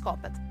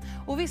medielandskapet.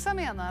 Och vissa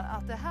menar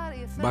att det här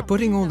är... By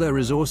putting all their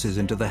resources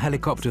into the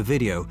helicopter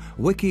video,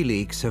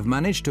 WikiLeaks have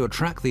managed to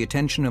attract the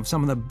attention of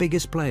some of the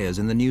biggest players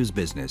in the news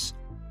business.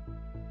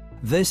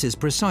 This is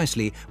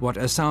precisely what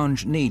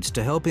Assange needs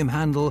to help him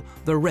handle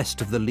the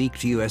rest of the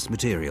leaked US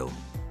material.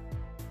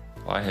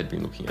 I had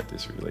been looking at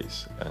this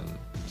release and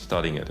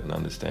studying it and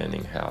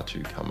understanding how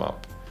to come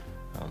up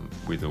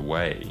with a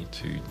way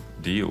to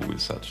deal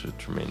with such a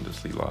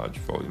tremendously large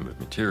volume of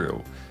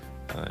material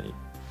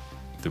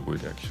that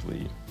would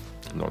actually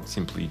not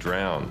simply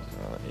drown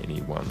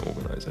any one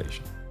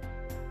organization.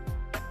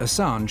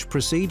 Assange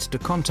proceeds to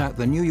contact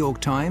the New York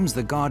Times,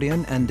 The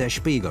Guardian and Der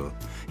Spiegel.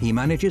 He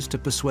manages to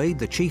persuade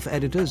the chief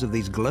editors of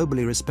these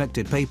globally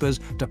respected papers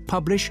to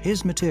publish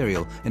his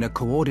material in a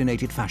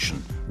coordinated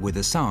fashion, with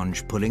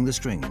Assange pulling the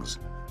strings.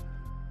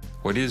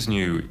 What is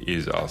new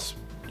is us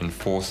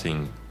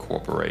enforcing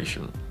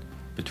cooperation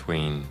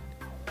between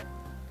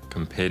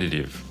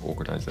competitive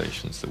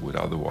organizations that would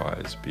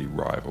otherwise be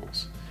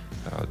rivals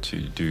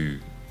to do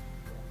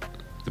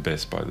the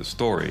best by the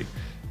story,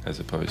 as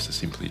opposed to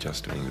simply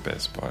just doing the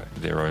best by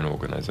their own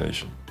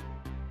organization.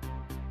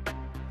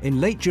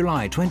 In late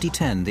July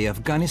 2010, the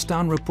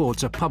Afghanistan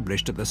reports are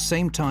published at the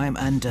same time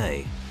and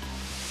day.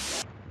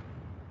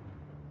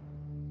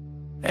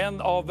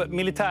 En av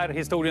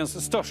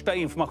militärhistoriens största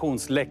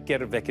informationsläckor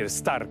väcker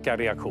starka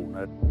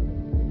reaktioner.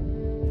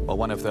 Well,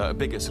 one of the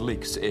biggest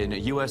leaks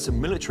in US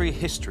military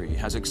history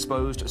has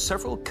exposed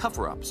several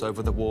cover-ups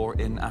over the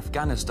war in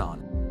Afghanistan.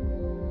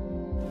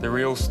 The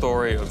real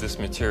story of this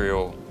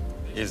material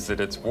is that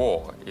it's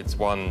war. It's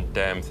one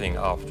damn thing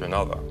after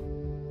another.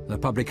 The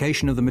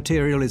publication of the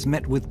material is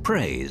met with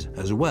praise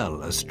as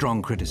well as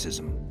strong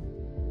criticism.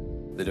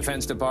 The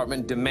Defense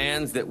Department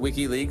demands that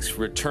WikiLeaks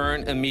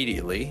return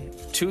immediately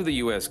to the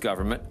U.S.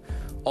 government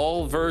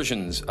all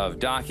versions of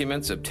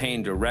documents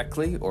obtained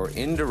directly or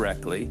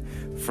indirectly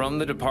from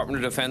the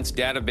Department of Defense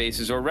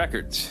databases or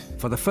records.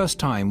 For the first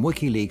time,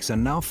 WikiLeaks are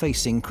now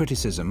facing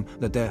criticism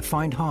that they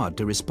find hard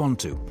to respond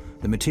to.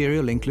 The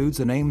material includes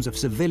the names of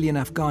civilian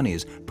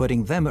Afghanis,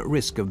 putting them at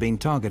risk of being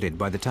targeted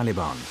by the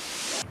Taliban.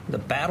 The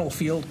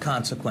battlefield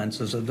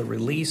consequences of the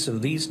release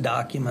of these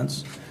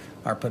documents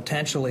are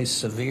potentially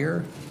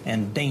severe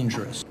and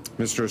dangerous.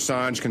 Mr.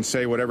 Assange can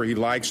say whatever he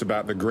likes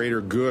about the greater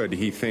good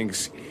he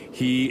thinks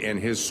he and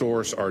his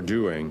source are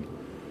doing,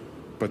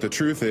 but the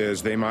truth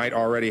is they might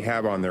already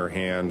have on their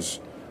hands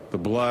the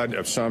blood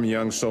of some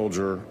young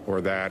soldier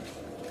or that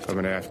of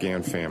an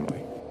Afghan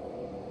family.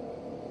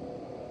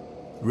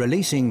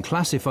 Releasing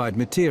classified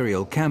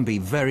material can be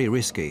very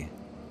risky,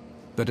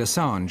 but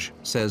Assange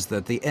says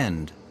that the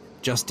end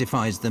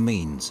justifies the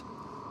means.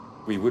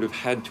 We would have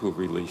had to have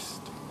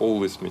released all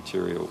this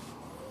material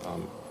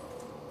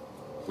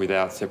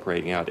without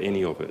separating out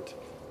any of it,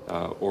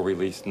 or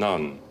released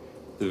none.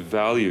 The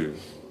value,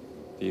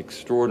 the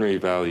extraordinary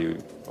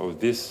value of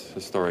this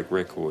historic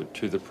record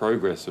to the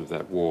progress of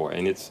that war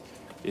and its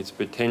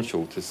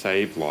potential to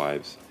save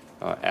lives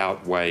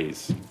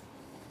outweighs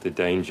the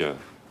danger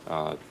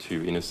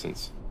to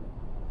innocence.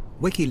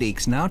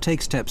 WikiLeaks now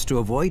takes steps to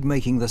avoid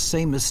making the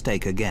same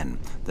mistake again.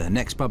 Their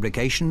next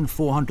publication,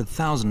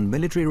 400,000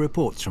 military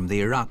reports from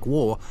the Iraq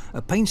War,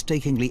 are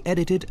painstakingly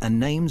edited and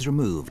names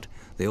removed.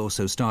 They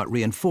also start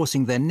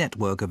reinforcing their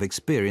network of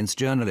experienced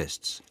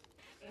journalists.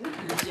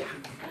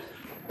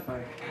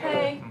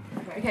 Hey.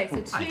 Okay, so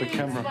two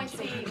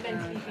spicy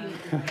venti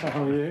beans.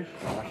 How are you?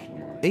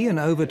 Ian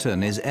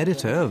Overton is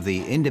editor of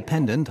the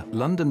independent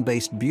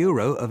London-based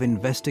Bureau of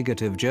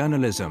Investigative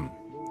Journalism,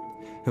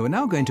 who are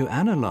now going to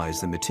analyse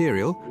the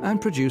material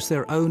and produce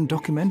their own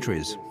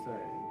documentaries.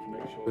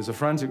 It was a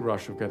frantic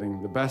rush of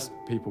getting the best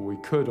people we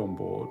could on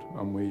board,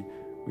 and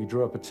we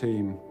drew up a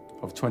team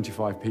of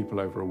 25 people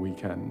over a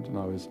weekend,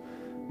 and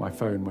my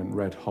phone went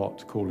red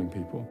hot calling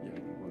people.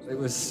 It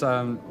was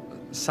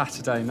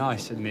Saturday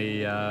night in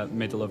the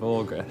middle of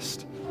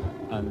August,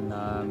 and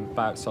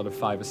about sort of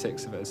 5 or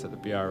 6 of us at the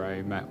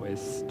Bureau met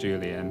with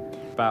Julian.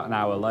 About an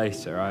hour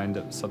later, I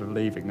ended up sort of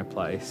leaving the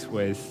place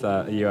with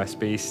a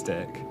USB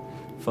stick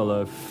full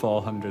of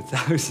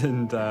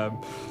 400,000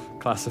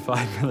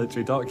 classified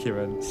military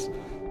documents.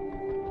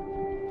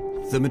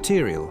 The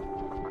material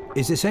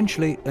is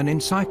essentially an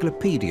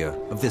encyclopedia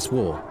of this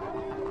war,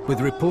 with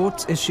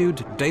reports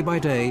issued day by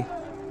day,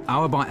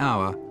 hour by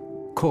hour,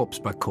 corpse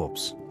by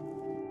corpse.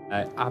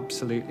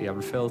 Absolutely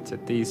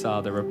unfiltered. These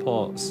are the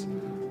reports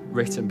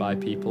written by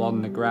people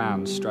on the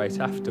ground straight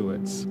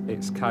afterwards.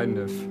 It's kind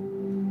of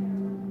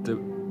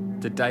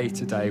the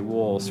day-to-day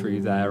war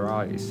through their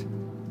eyes.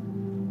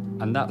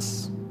 And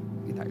that's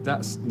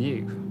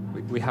new.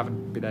 We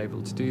haven't been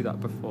able to do that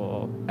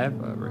before,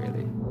 ever,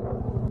 really.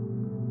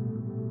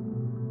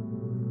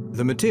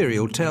 The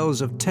material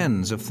tells of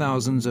tens of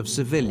thousands of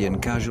civilian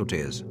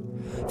casualties,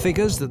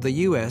 figures that the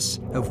US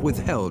have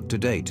withheld to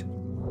date,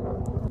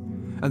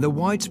 and the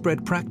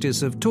widespread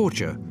practice of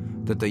torture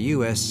that the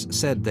US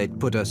said they'd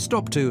put a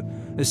stop to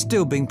is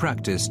still being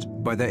practiced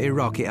by their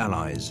Iraqi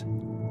allies.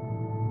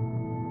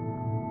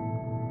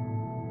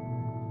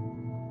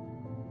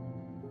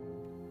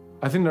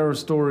 I think there are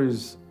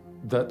stories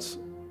that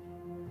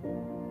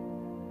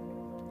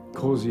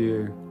cause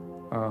you,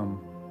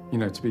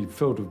 to be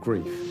filled with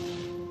grief.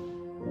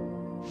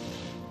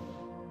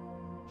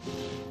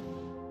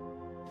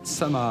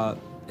 Some are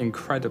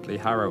incredibly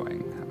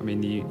harrowing. I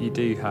mean, you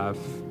do have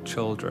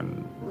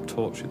children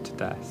tortured to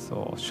death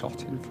or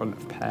shot in front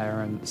of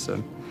parents,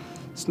 and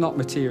it's not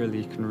material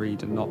you can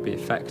read and not be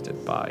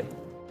affected by.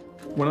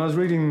 When I was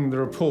reading the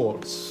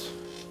reports,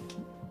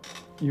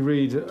 you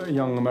read a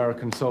young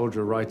American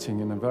soldier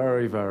writing in a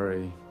very,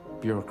 very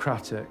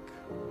bureaucratic,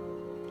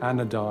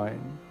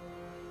 anodyne,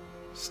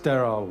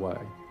 sterile way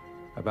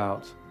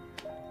about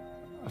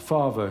a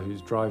father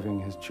who's driving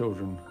his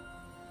children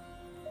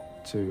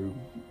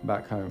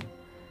back home,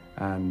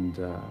 and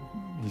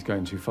he's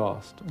going too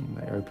fast, and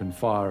they open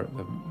fire at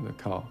the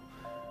car.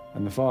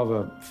 And the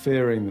father,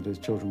 fearing that his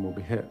children will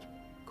be hit,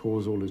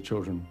 calls all his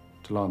children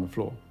to lie on the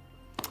floor.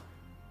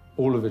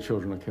 All of the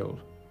children are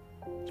killed,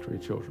 3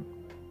 children.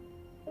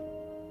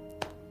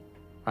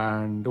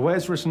 And the way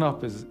it's written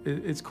up is,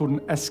 it's called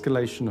an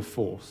escalation of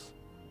force.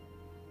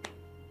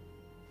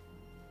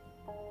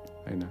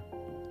 You know.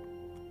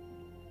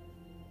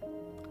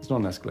 It's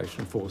not an escalation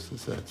of force,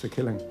 it's a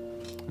killing.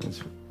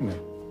 It's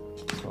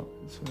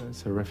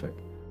horrific.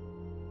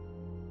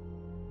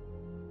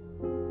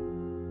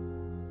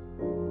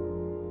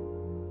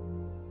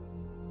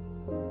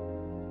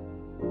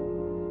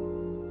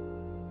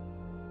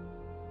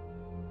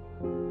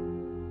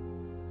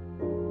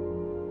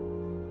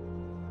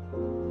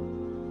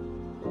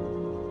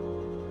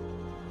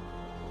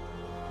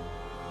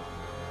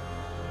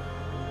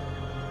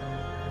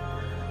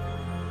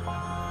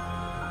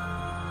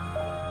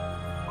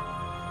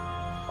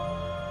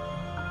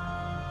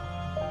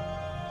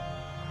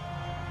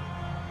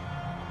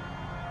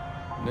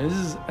 This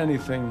is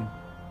anything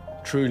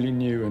truly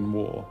new in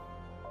war.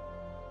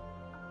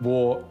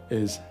 War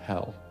is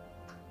hell.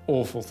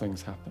 Awful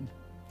things happen.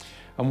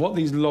 And what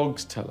these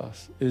logs tell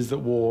us is that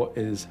war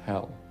is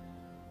hell.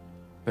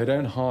 They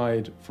don't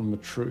hide from the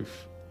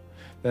truth.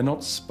 They're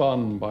not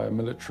spun by a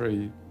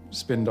military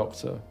spin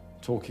doctor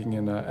talking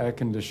in an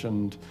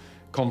air-conditioned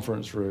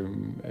conference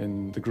room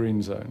in the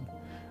green zone.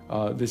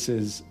 This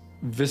is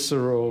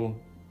visceral,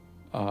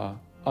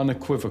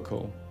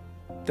 unequivocal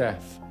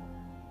death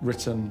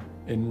written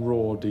in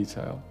raw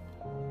detail.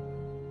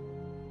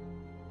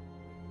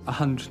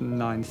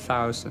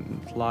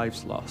 109,000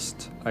 lives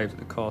lost over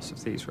the course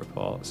of these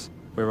reports.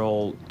 We're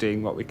all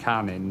doing what we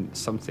can in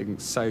something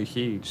so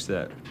huge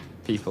that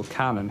people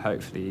can and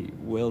hopefully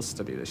will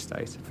study this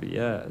data for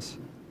years.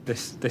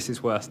 This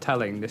is worth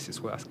telling, this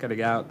is worth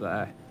getting out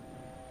there.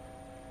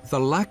 The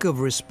lack of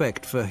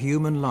respect for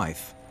human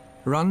life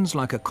runs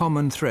like a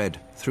common thread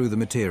through the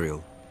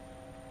material.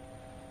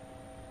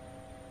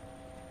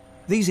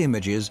 These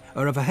images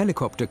are of a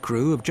helicopter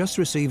crew who have just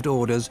received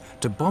orders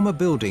to bomb a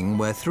building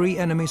where 3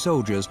 enemy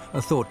soldiers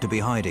are thought to be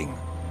hiding.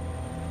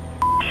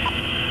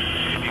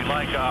 If you'd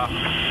like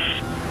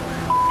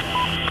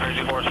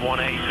Crazy Horse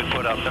 1A to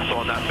put a missile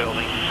on that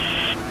building.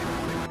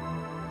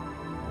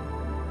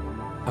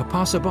 A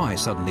passerby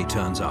suddenly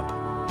turns up.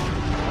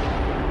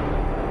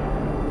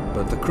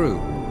 But the crew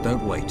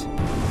don't wait.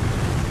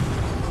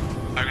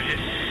 Target hit.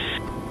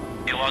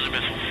 You lost a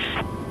missile.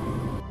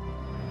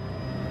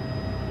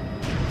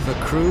 The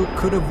crew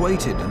could have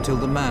waited until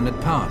the man had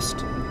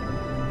passed.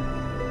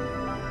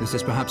 This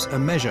is perhaps a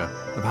measure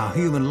of how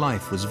human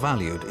life was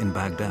valued in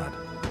Baghdad.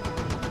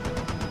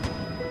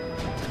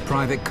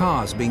 Private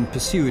cars being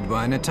pursued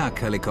by an attack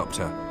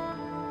helicopter.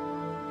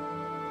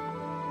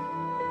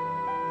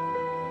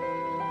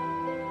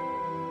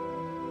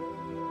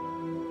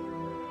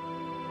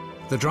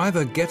 The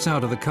driver gets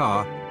out of the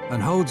car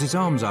and holds his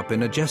arms up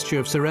in a gesture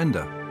of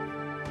surrender.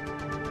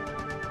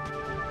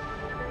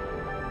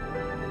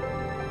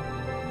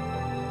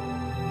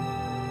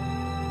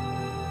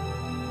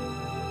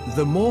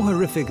 The more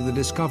horrific the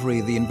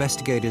discovery the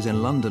investigators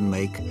in London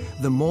make,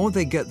 the more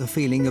they get the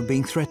feeling of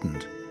being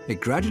threatened. It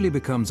gradually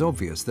becomes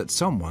obvious that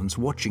someone's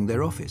watching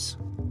their office.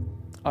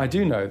 I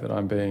do know that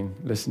I'm being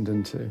listened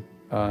into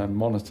and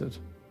monitored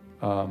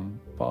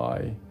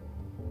by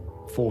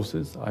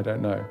forces, I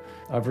don't know.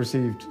 I've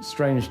received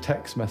strange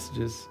text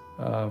messages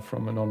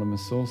from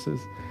anonymous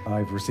sources.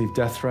 I've received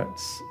death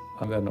threats.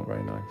 They're not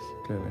very nice,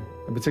 clearly.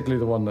 And particularly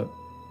the one that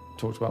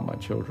talked about my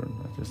children.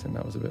 I just think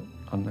that was a bit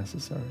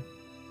unnecessary.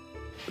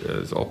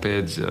 There's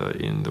op-eds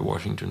in the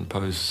Washington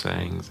Post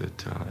saying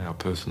that our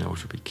personnel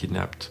should be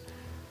kidnapped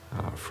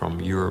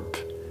from Europe.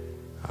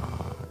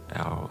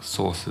 Our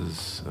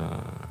sources,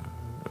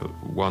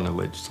 one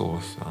alleged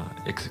source,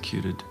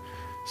 executed.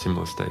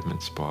 Similar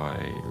statements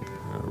by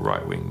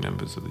right-wing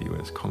members of the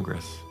US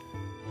Congress.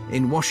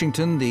 In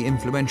Washington, the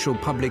influential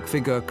public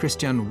figure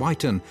Christian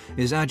Whiten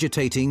is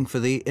agitating for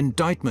the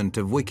indictment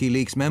of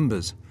WikiLeaks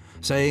members,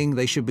 saying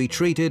they should be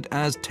treated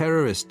as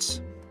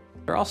terrorists.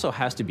 There also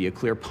has to be a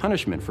clear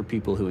punishment for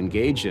people who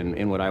engage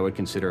in what I would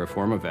consider a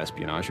form of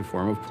espionage, a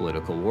form of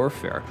political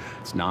warfare.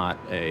 It's not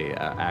an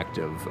act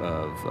of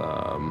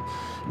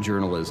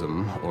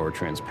journalism or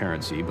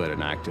transparency, but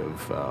an act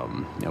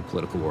of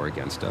political war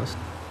against us.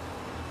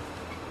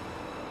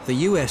 The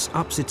US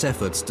ups its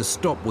efforts to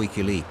stop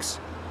WikiLeaks.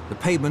 The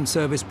payment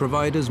service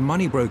providers,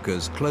 money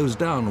brokers, closed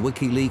down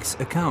WikiLeaks'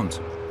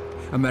 account.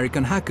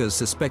 American hackers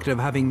suspected of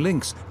having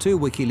links to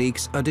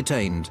WikiLeaks are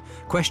detained,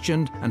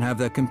 questioned, and have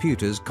their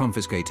computers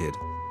confiscated.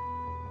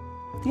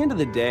 At the end of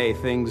the day,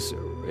 things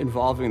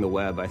involving the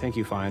web, I think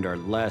you find, are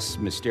less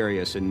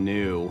mysterious and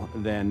new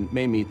than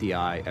may meet the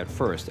eye at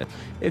first.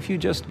 If you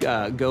just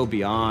go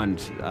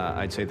beyond,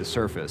 I'd say, the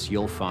surface,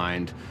 you'll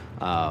find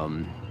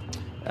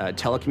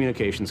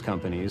telecommunications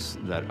companies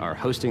that are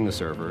hosting the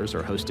servers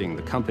or hosting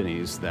the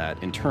companies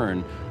that in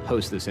turn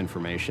host this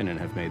information and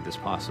have made this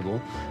possible.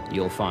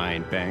 You'll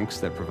find banks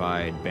that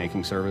provide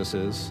banking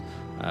services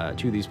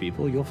to these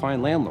people. You'll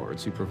find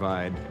landlords who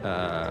provide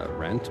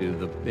rent to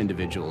the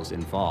individuals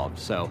involved.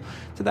 So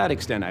to that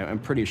extent, I'm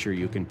pretty sure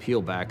you can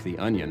peel back the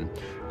onion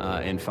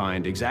and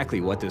find exactly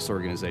what this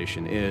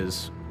organization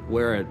is,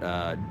 where it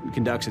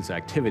conducts its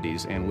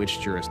activities, and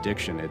which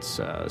jurisdiction it's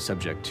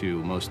subject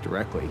to most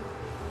directly.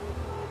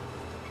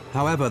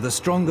 However, the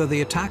stronger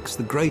the attacks,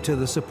 the greater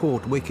the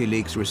support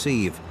WikiLeaks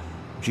receive.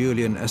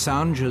 Julian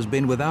Assange has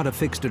been without a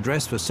fixed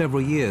address for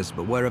several years,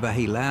 but wherever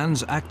he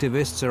lands,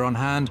 activists are on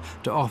hand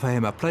to offer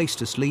him a place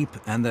to sleep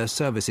and their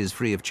services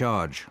free of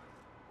charge.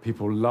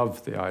 People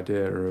love the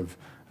idea of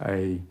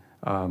an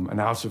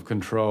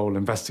out-of-control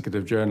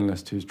investigative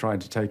journalist who's trying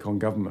to take on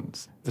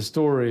governments. The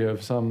story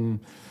of some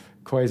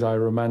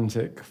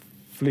quasi-romantic,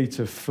 fleet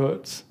of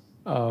foot,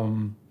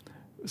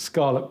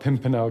 Scarlet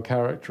Pimpernel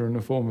character in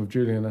the form of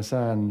Julian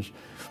Assange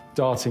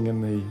darting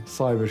in the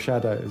cyber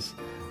shadows.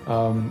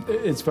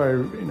 It's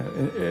very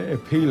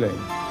appealing.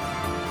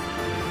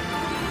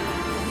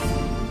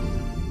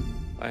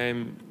 I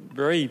am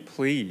very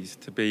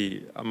pleased to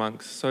be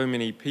amongst so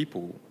many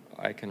people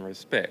I can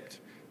respect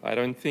I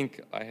don't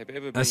think I have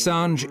ever been...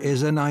 Assange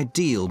is an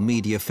ideal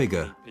media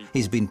figure.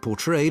 He's been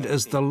portrayed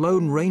as the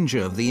Lone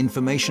Ranger of the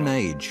information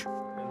age.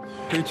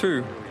 Who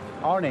to?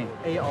 Arnie.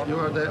 You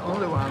are the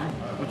only one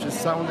which is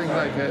sounding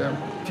like a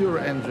pure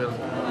angel.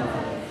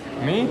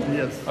 Me?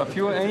 Yes. A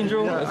pure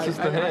angel? Yeah, That's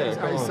just the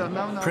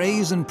hair.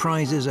 Praise and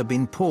prizes have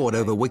been poured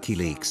over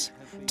WikiLeaks.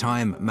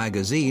 Time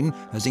magazine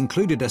has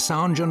included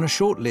Assange on a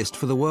shortlist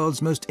for the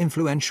world's most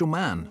influential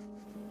man.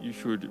 You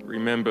should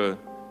remember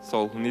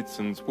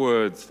Solzhenitsyn's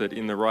words that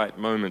in the right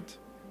moment,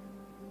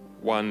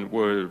 one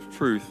word of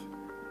truth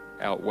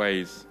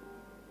outweighs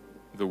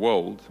the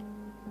world.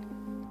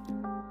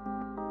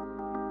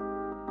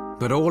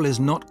 But all is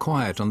not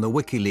quiet on the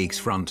WikiLeaks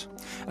front.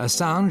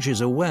 Assange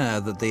is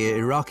aware that the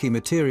Iraqi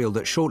material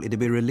that's shortly to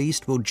be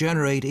released will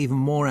generate even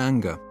more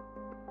anger.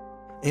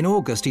 In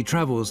August, he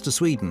travels to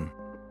Sweden.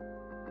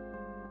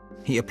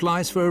 He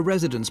applies for a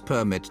residence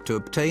permit to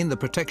obtain the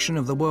protection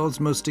of the world's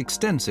most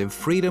extensive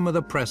freedom of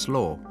the press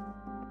law.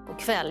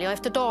 Kväll,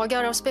 efter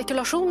dagar av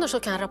spekulationer så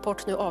kan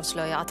Rapport nu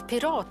avslöja att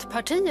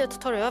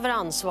Piratpartiet tar över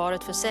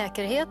ansvaret för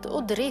säkerhet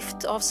och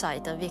drift av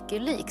sajten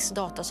WikiLeaks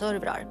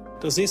dataservrar.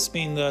 Does this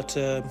mean that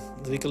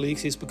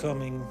WikiLeaks is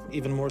becoming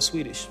even more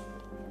Swedish?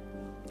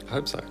 I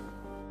hope so.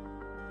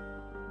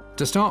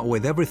 To start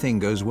with, everything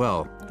goes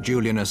well.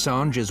 Julian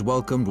Assange is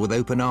welcomed with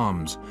open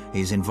arms.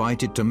 He's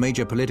invited to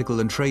major political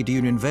and trade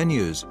union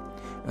venues.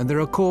 And there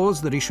are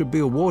calls that he should be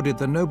awarded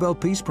the Nobel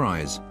Peace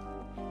Prize.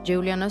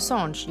 Julian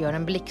Assange gör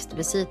en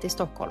blixtvisit i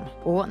Stockholm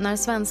och när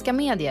svenska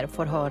medier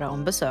får höra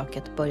om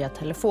besöket börjar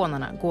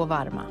telefonerna gå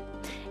varma.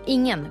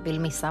 Ingen vill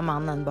missa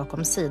mannen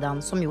bakom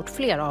sidan som gjort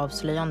fler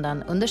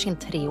avslöjanden under sin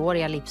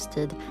 3-åriga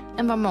livstid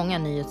än vad många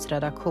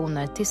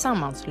nyhetsredaktioner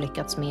tillsammans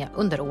lyckats med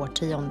under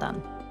årtionden.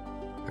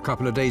 A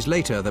couple of days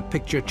later, the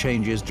picture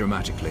changes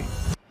dramatically.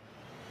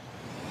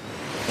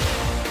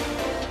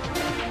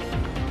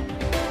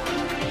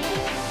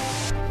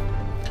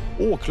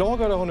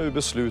 Åklagare har nu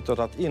beslutat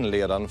att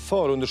inleda en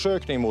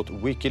förundersökning mot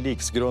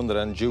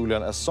WikiLeaks-grundaren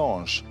Julian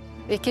Assange.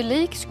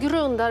 WikiLeaks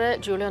grundare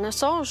Julian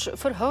Assange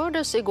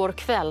förhördes igår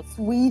kväll.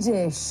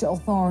 Swedish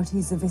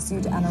authorities have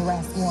issued an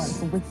arrest warrant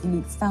for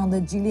WikiLeaks founder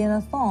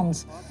Julian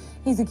Assange.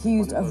 He's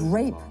accused of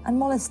rape and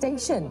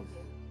molestation.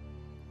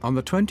 On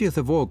the 20th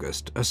of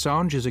August,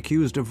 Assange is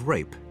accused of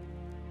rape.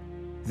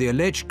 The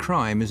alleged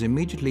crime is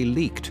immediately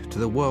leaked to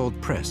the world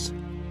press.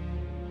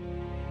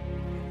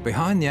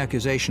 Behind the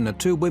accusation are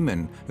 2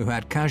 women who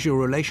had casual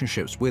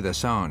relationships with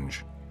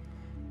Assange.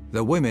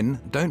 The women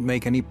don't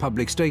make any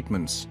public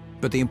statements,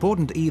 but the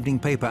important evening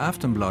paper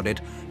Aftonbladet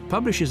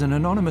publishes an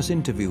anonymous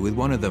interview with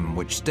one of them,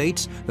 which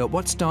states that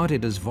what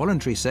started as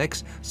voluntary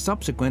sex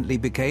subsequently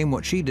became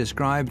what she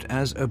described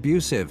as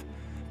abusive.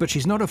 But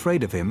she's not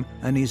afraid of him,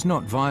 and he's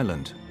not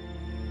violent.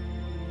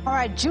 All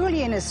right,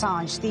 Julian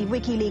Assange, the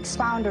WikiLeaks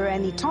founder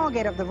and the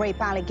target of the rape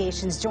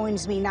allegations,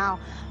 joins me now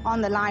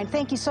on the line.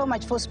 Thank you so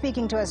much for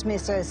speaking to us,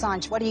 Mr.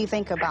 Assange. What do you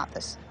think about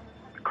this?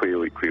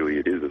 Clearly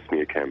it is a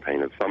smear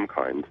campaign of some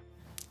kind.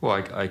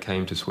 Well, I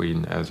came to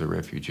Sweden as a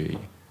refugee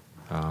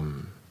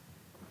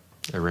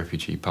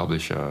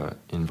publisher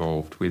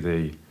involved with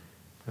a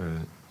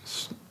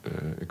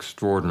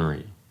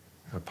extraordinary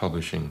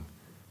publishing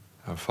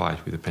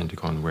fight with the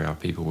Pentagon where our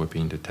people were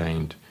being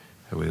detained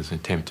with an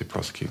attempt to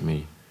prosecute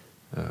me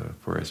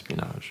for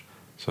espionage.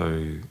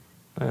 So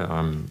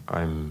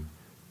I'm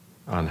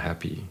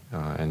unhappy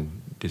and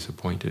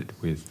disappointed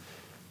with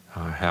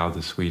how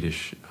the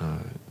Swedish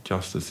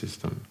justice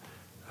system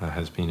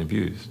has been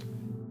abused.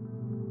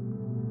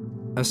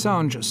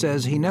 Assange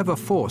says he never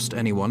forced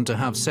anyone to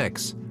have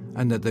sex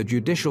and that the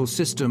judicial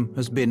system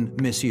has been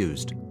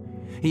misused.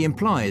 He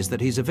implies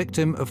that he's a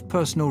victim of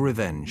personal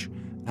revenge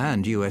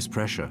and US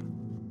pressure.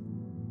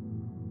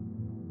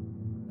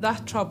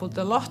 That troubled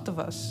a lot of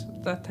us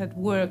that had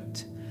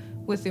worked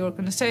with the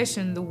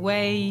organization, the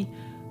way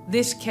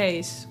this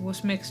case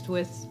was mixed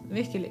with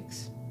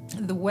WikiLeaks.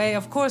 The way,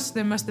 of course,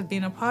 there must have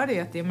been a party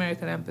at the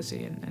American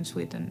embassy in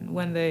Sweden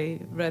when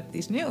they read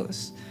these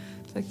news.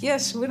 It's like,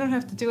 yes, we don't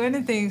have to do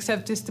anything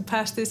except just to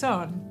pass this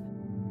on.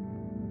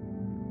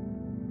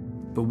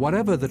 But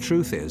whatever the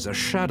truth is, a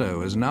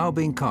shadow has now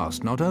been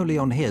cast not only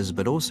on his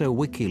but also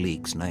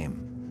WikiLeaks'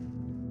 name.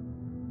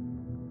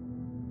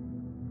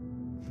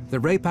 The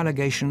rape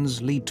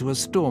allegations lead to a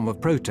storm of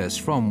protests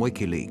from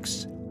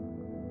WikiLeaks.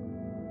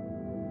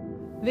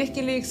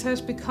 WikiLeaks has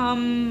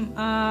become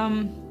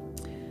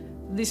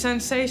the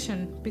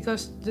sensation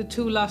because the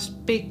 2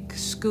 last big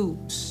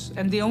scoops,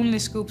 and the only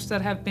scoops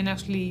that have been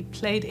actually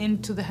played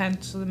into the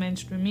hands of the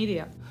mainstream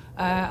media,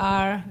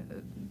 are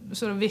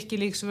sort of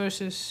WikiLeaks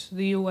versus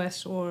the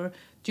US or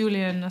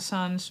Julian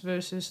Assange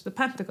versus the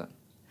Pentagon.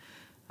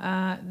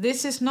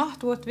 This is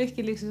not what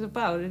WikiLeaks is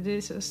about. It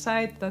is a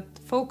site that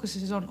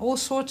focuses on all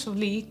sorts of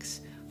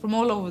leaks from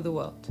all over the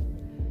world.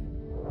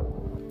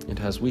 It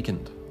has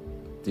weakened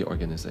the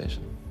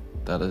organization.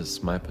 That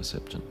is my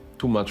perception.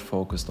 Too much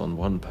focused on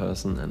one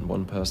person, and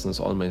one person is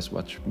always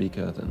much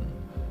weaker than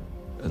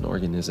an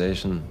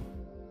organization.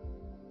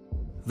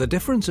 The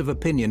difference of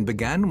opinion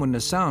began when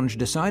Assange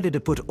decided to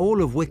put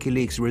all of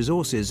WikiLeaks'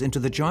 resources into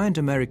the giant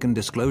American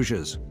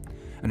disclosures,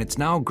 and it's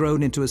now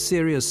grown into a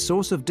serious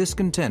source of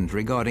discontent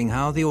regarding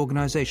how the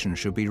organization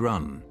should be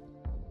run.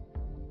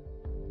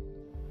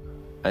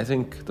 I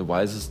think the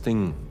wisest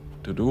thing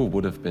to do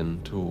would have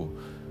been to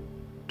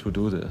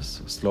do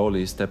this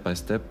slowly, step by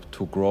step,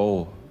 to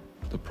grow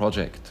the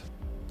project.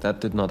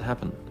 That did not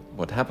happen.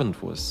 What happened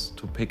was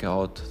to pick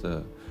out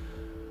the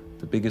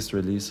biggest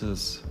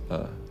releases,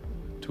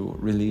 to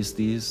release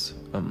these,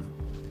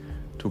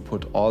 to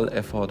put all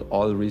effort,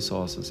 all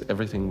resources,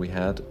 everything we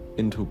had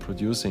into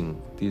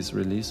producing these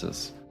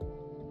releases.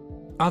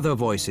 Other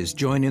voices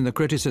join in the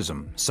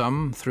criticism,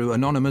 some through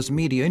anonymous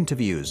media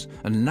interviews,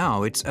 and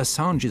now it's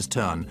Assange's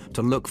turn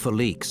to look for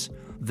leaks.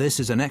 This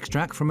is an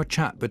extract from a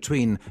chat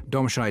between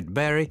Domscheit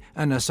Berry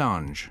and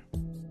Assange.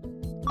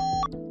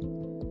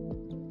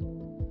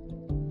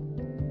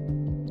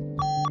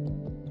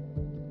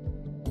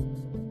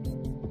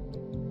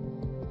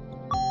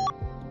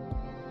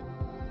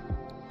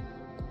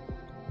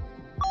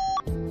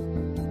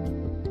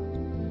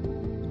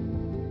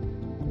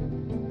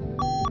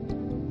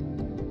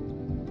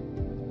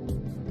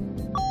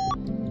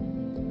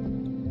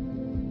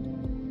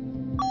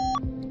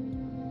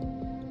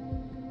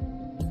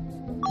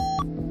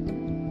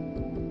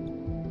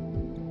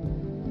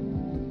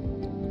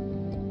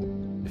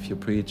 If you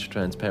preach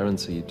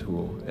transparency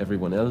to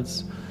everyone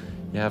else,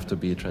 you have to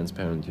be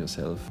transparent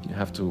yourself. You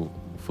have to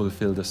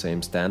fulfill the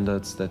same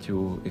standards that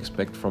you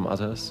expect from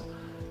others.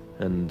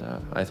 And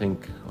I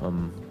think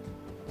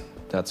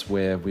that's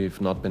where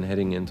we've not been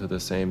heading into the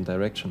same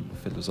direction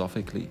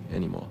philosophically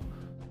anymore.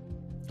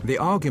 The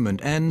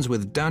argument ends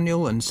with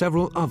Daniel and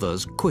several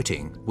others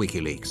quitting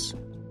WikiLeaks.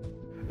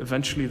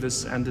 Eventually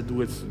this ended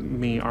with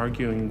me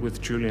arguing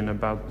with Julian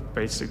about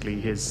basically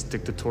his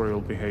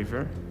dictatorial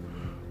behavior,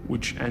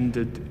 which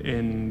ended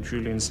in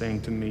Julian saying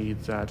to me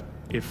that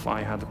if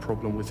I had a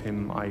problem with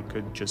him, I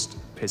could just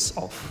piss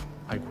off,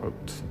 I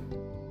quote.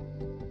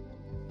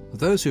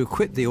 Those who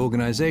quit the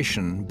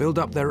organization build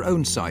up their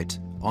own site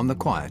on the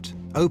quiet,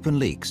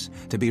 OpenLeaks,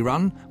 to be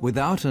run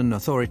without an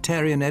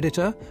authoritarian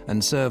editor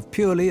and serve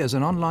purely as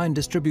an online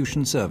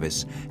distribution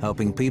service,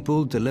 helping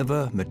people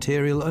deliver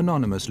material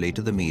anonymously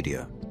to the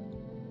media.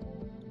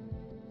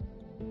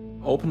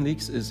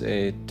 OpenLeaks is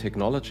a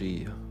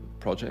technology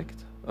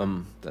project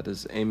that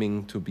is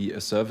aiming to be a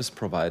service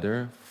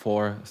provider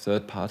for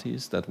third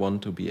parties that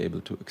want to be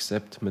able to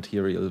accept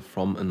material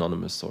from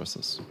anonymous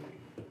sources.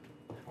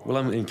 Well,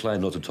 I'm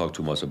inclined not to talk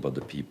too much about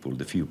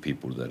the few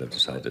people that have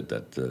decided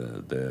that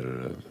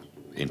their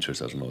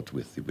interests are not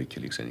with the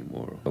WikiLeaks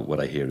anymore. But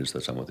what I hear is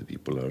that some of the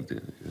people are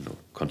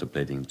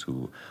contemplating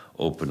to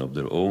open up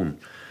their own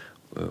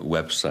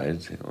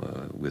website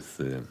with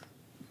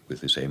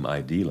the same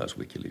ideal as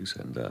WikiLeaks,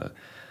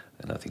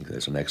 and I think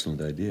that's an excellent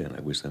idea, and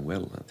I wish them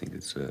well. I think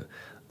it's the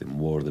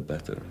more the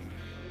better.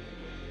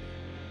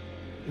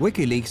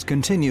 WikiLeaks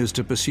continues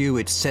to pursue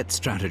its set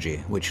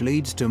strategy, which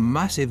leads to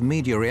massive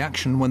media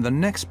reaction when the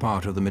next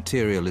part of the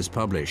material is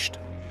published.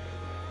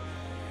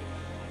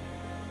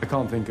 I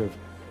can't think of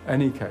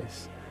any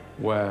case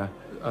where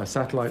a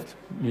satellite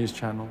news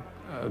channel,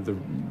 the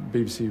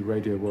BBC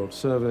Radio World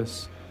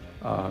Service,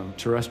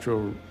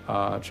 terrestrial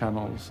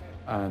channels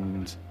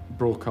and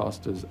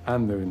broadcasters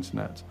and the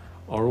internet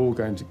are all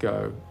going to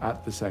go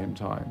at the same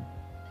time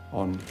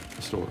on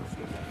a story.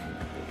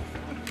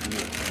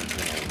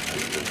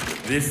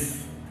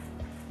 This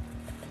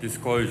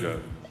disclosure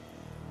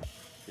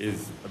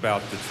is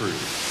about the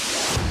truth.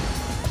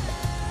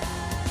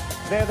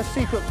 They're the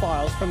secret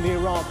files from the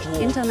Iraq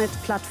war.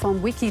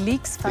 Internetplattform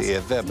WikiLeaks. Det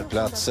är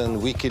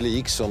webbplatsen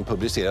WikiLeaks som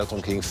publicerat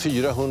omkring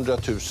 400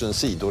 000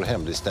 sidor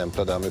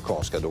hemligstämplade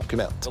amerikanska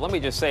dokument. So let me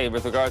just say,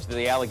 with regards to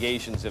the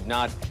allegations of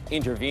not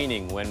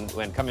intervening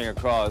when coming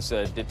across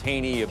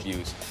detainee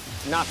abuse,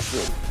 not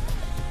true.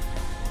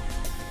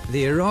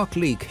 The Iraq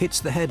leak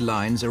hits the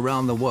headlines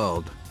around the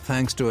world.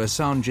 Thanks to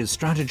Assange's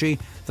strategy,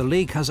 the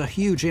leak has a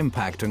huge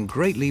impact and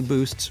greatly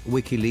boosts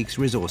WikiLeaks'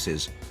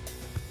 resources.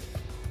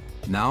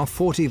 Now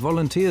 40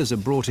 volunteers are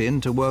brought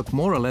in to work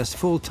more or less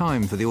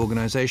full-time for the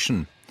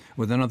organization,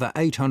 with another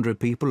 800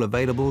 people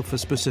available for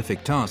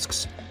specific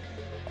tasks.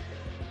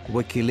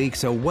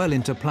 WikiLeaks are well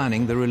into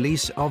planning the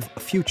release of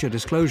future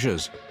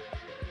disclosures.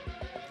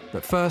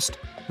 But first,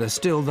 there's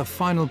still the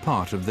final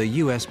part of the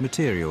US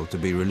material to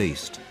be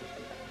released.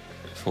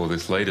 For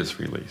this latest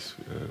release,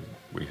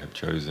 we have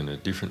chosen a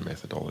different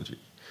methodology.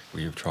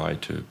 We have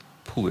tried to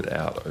pull it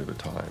out over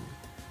time,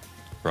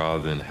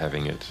 rather than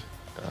having it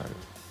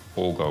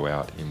all go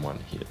out in one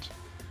hit.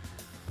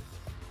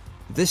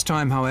 This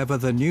time, however,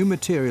 the new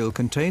material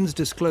contains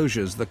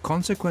disclosures the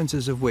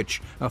consequences of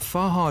which are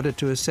far harder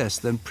to assess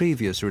than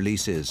previous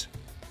releases.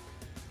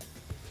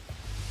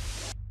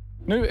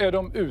 Nu är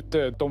de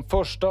ute, de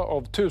första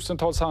av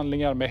tusentals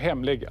handlingar med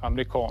hemlig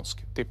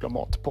amerikansk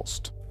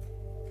diplomatpost.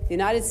 The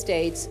United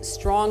States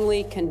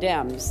strongly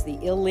condemns the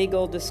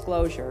illegal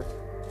disclosure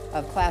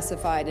of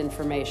classified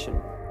information.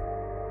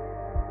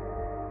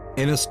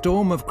 In a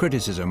storm of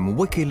criticism,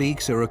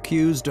 WikiLeaks are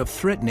accused of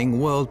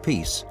threatening world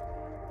peace.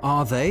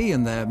 Are they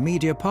and their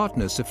media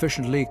partners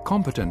sufficiently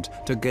competent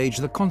to gauge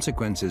the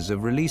consequences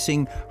of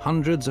releasing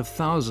hundreds of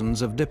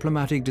thousands of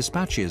diplomatic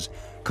dispatches,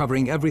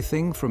 covering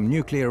everything from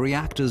nuclear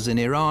reactors in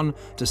Iran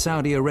to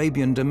Saudi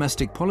Arabian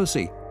domestic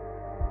policy?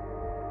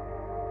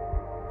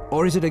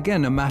 Or is it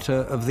again a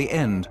matter of the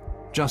end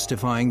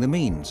justifying the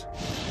means?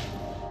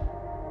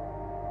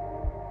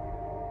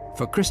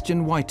 For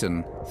Christian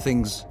Whiten,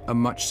 things are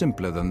much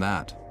simpler than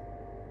that.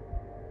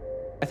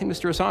 I think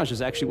Mr. Assange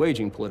is actually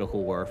waging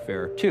political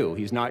warfare, too.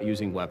 He's not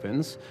using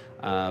weapons,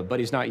 but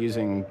he's not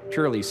using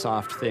purely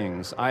soft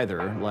things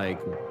either, like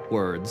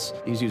words.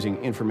 He's using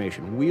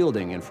information,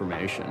 wielding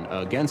information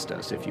against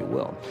us, if you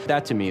will.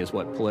 That, to me, is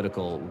what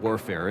political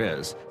warfare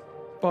is.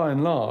 By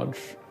and large,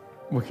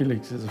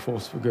 WikiLeaks is a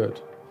force for good.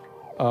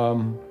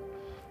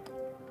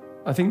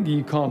 I think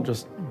you can't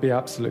just be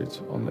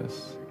absolute on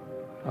this.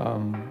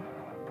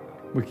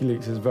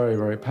 WikiLeaks is very,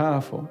 very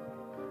powerful,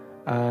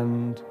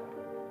 and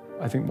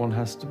I think one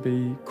has to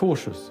be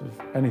cautious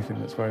of anything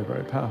that's very,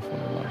 very powerful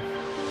in life.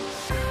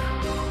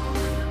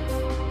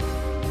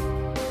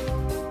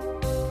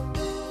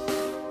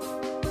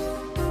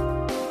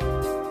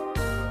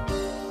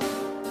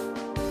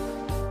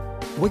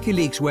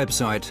 WikiLeaks'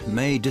 website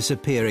may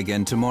disappear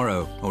again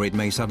tomorrow, or it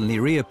may suddenly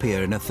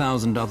reappear in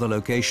 1,000 other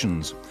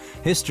locations.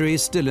 History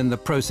is still in the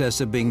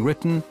process of being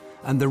written,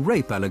 and the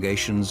rape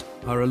allegations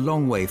are a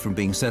long way from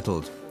being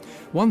settled.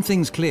 One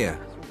thing's clear: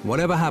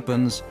 whatever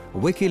happens,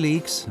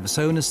 WikiLeaks have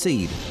sown a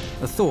seed,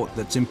 a thought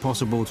that's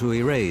impossible to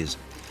erase.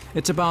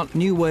 It's about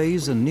new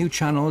ways and new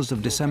channels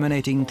of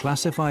disseminating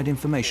classified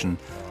information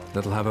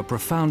that'll have a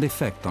profound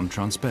effect on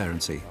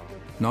transparency,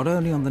 not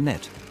only on the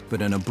net,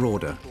 but in a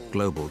broader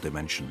global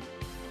dimension.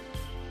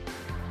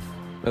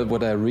 Well,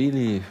 what I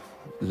really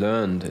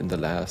learned in the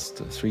last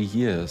 3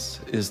 years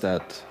is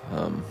that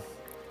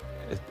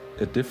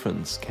a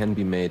difference can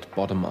be made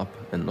bottom-up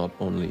and not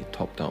only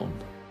top-down.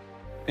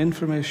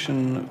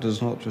 Information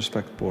does not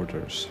respect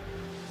borders.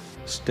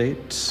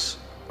 States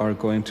are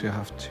going to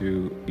have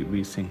to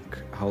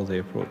rethink how they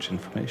approach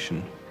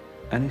information.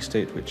 Any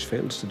state which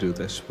fails to do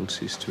this will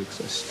cease to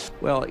exist.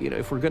 Well,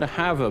 if we're going to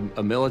have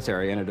a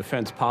military and a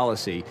defense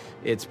policy,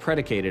 it's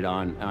predicated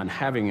on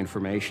having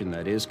information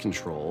that is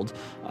controlled.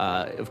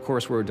 Of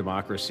course, we're a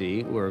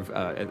democracy. We're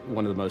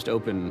one of the most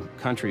open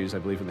countries, I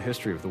believe, in the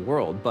history of the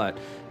world. But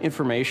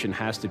information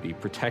has to be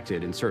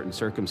protected in certain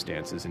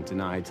circumstances and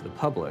denied to the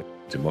public.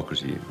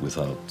 Democracy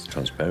without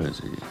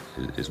transparency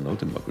is no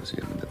democracy.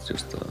 I mean, that's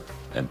just an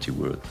empty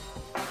word.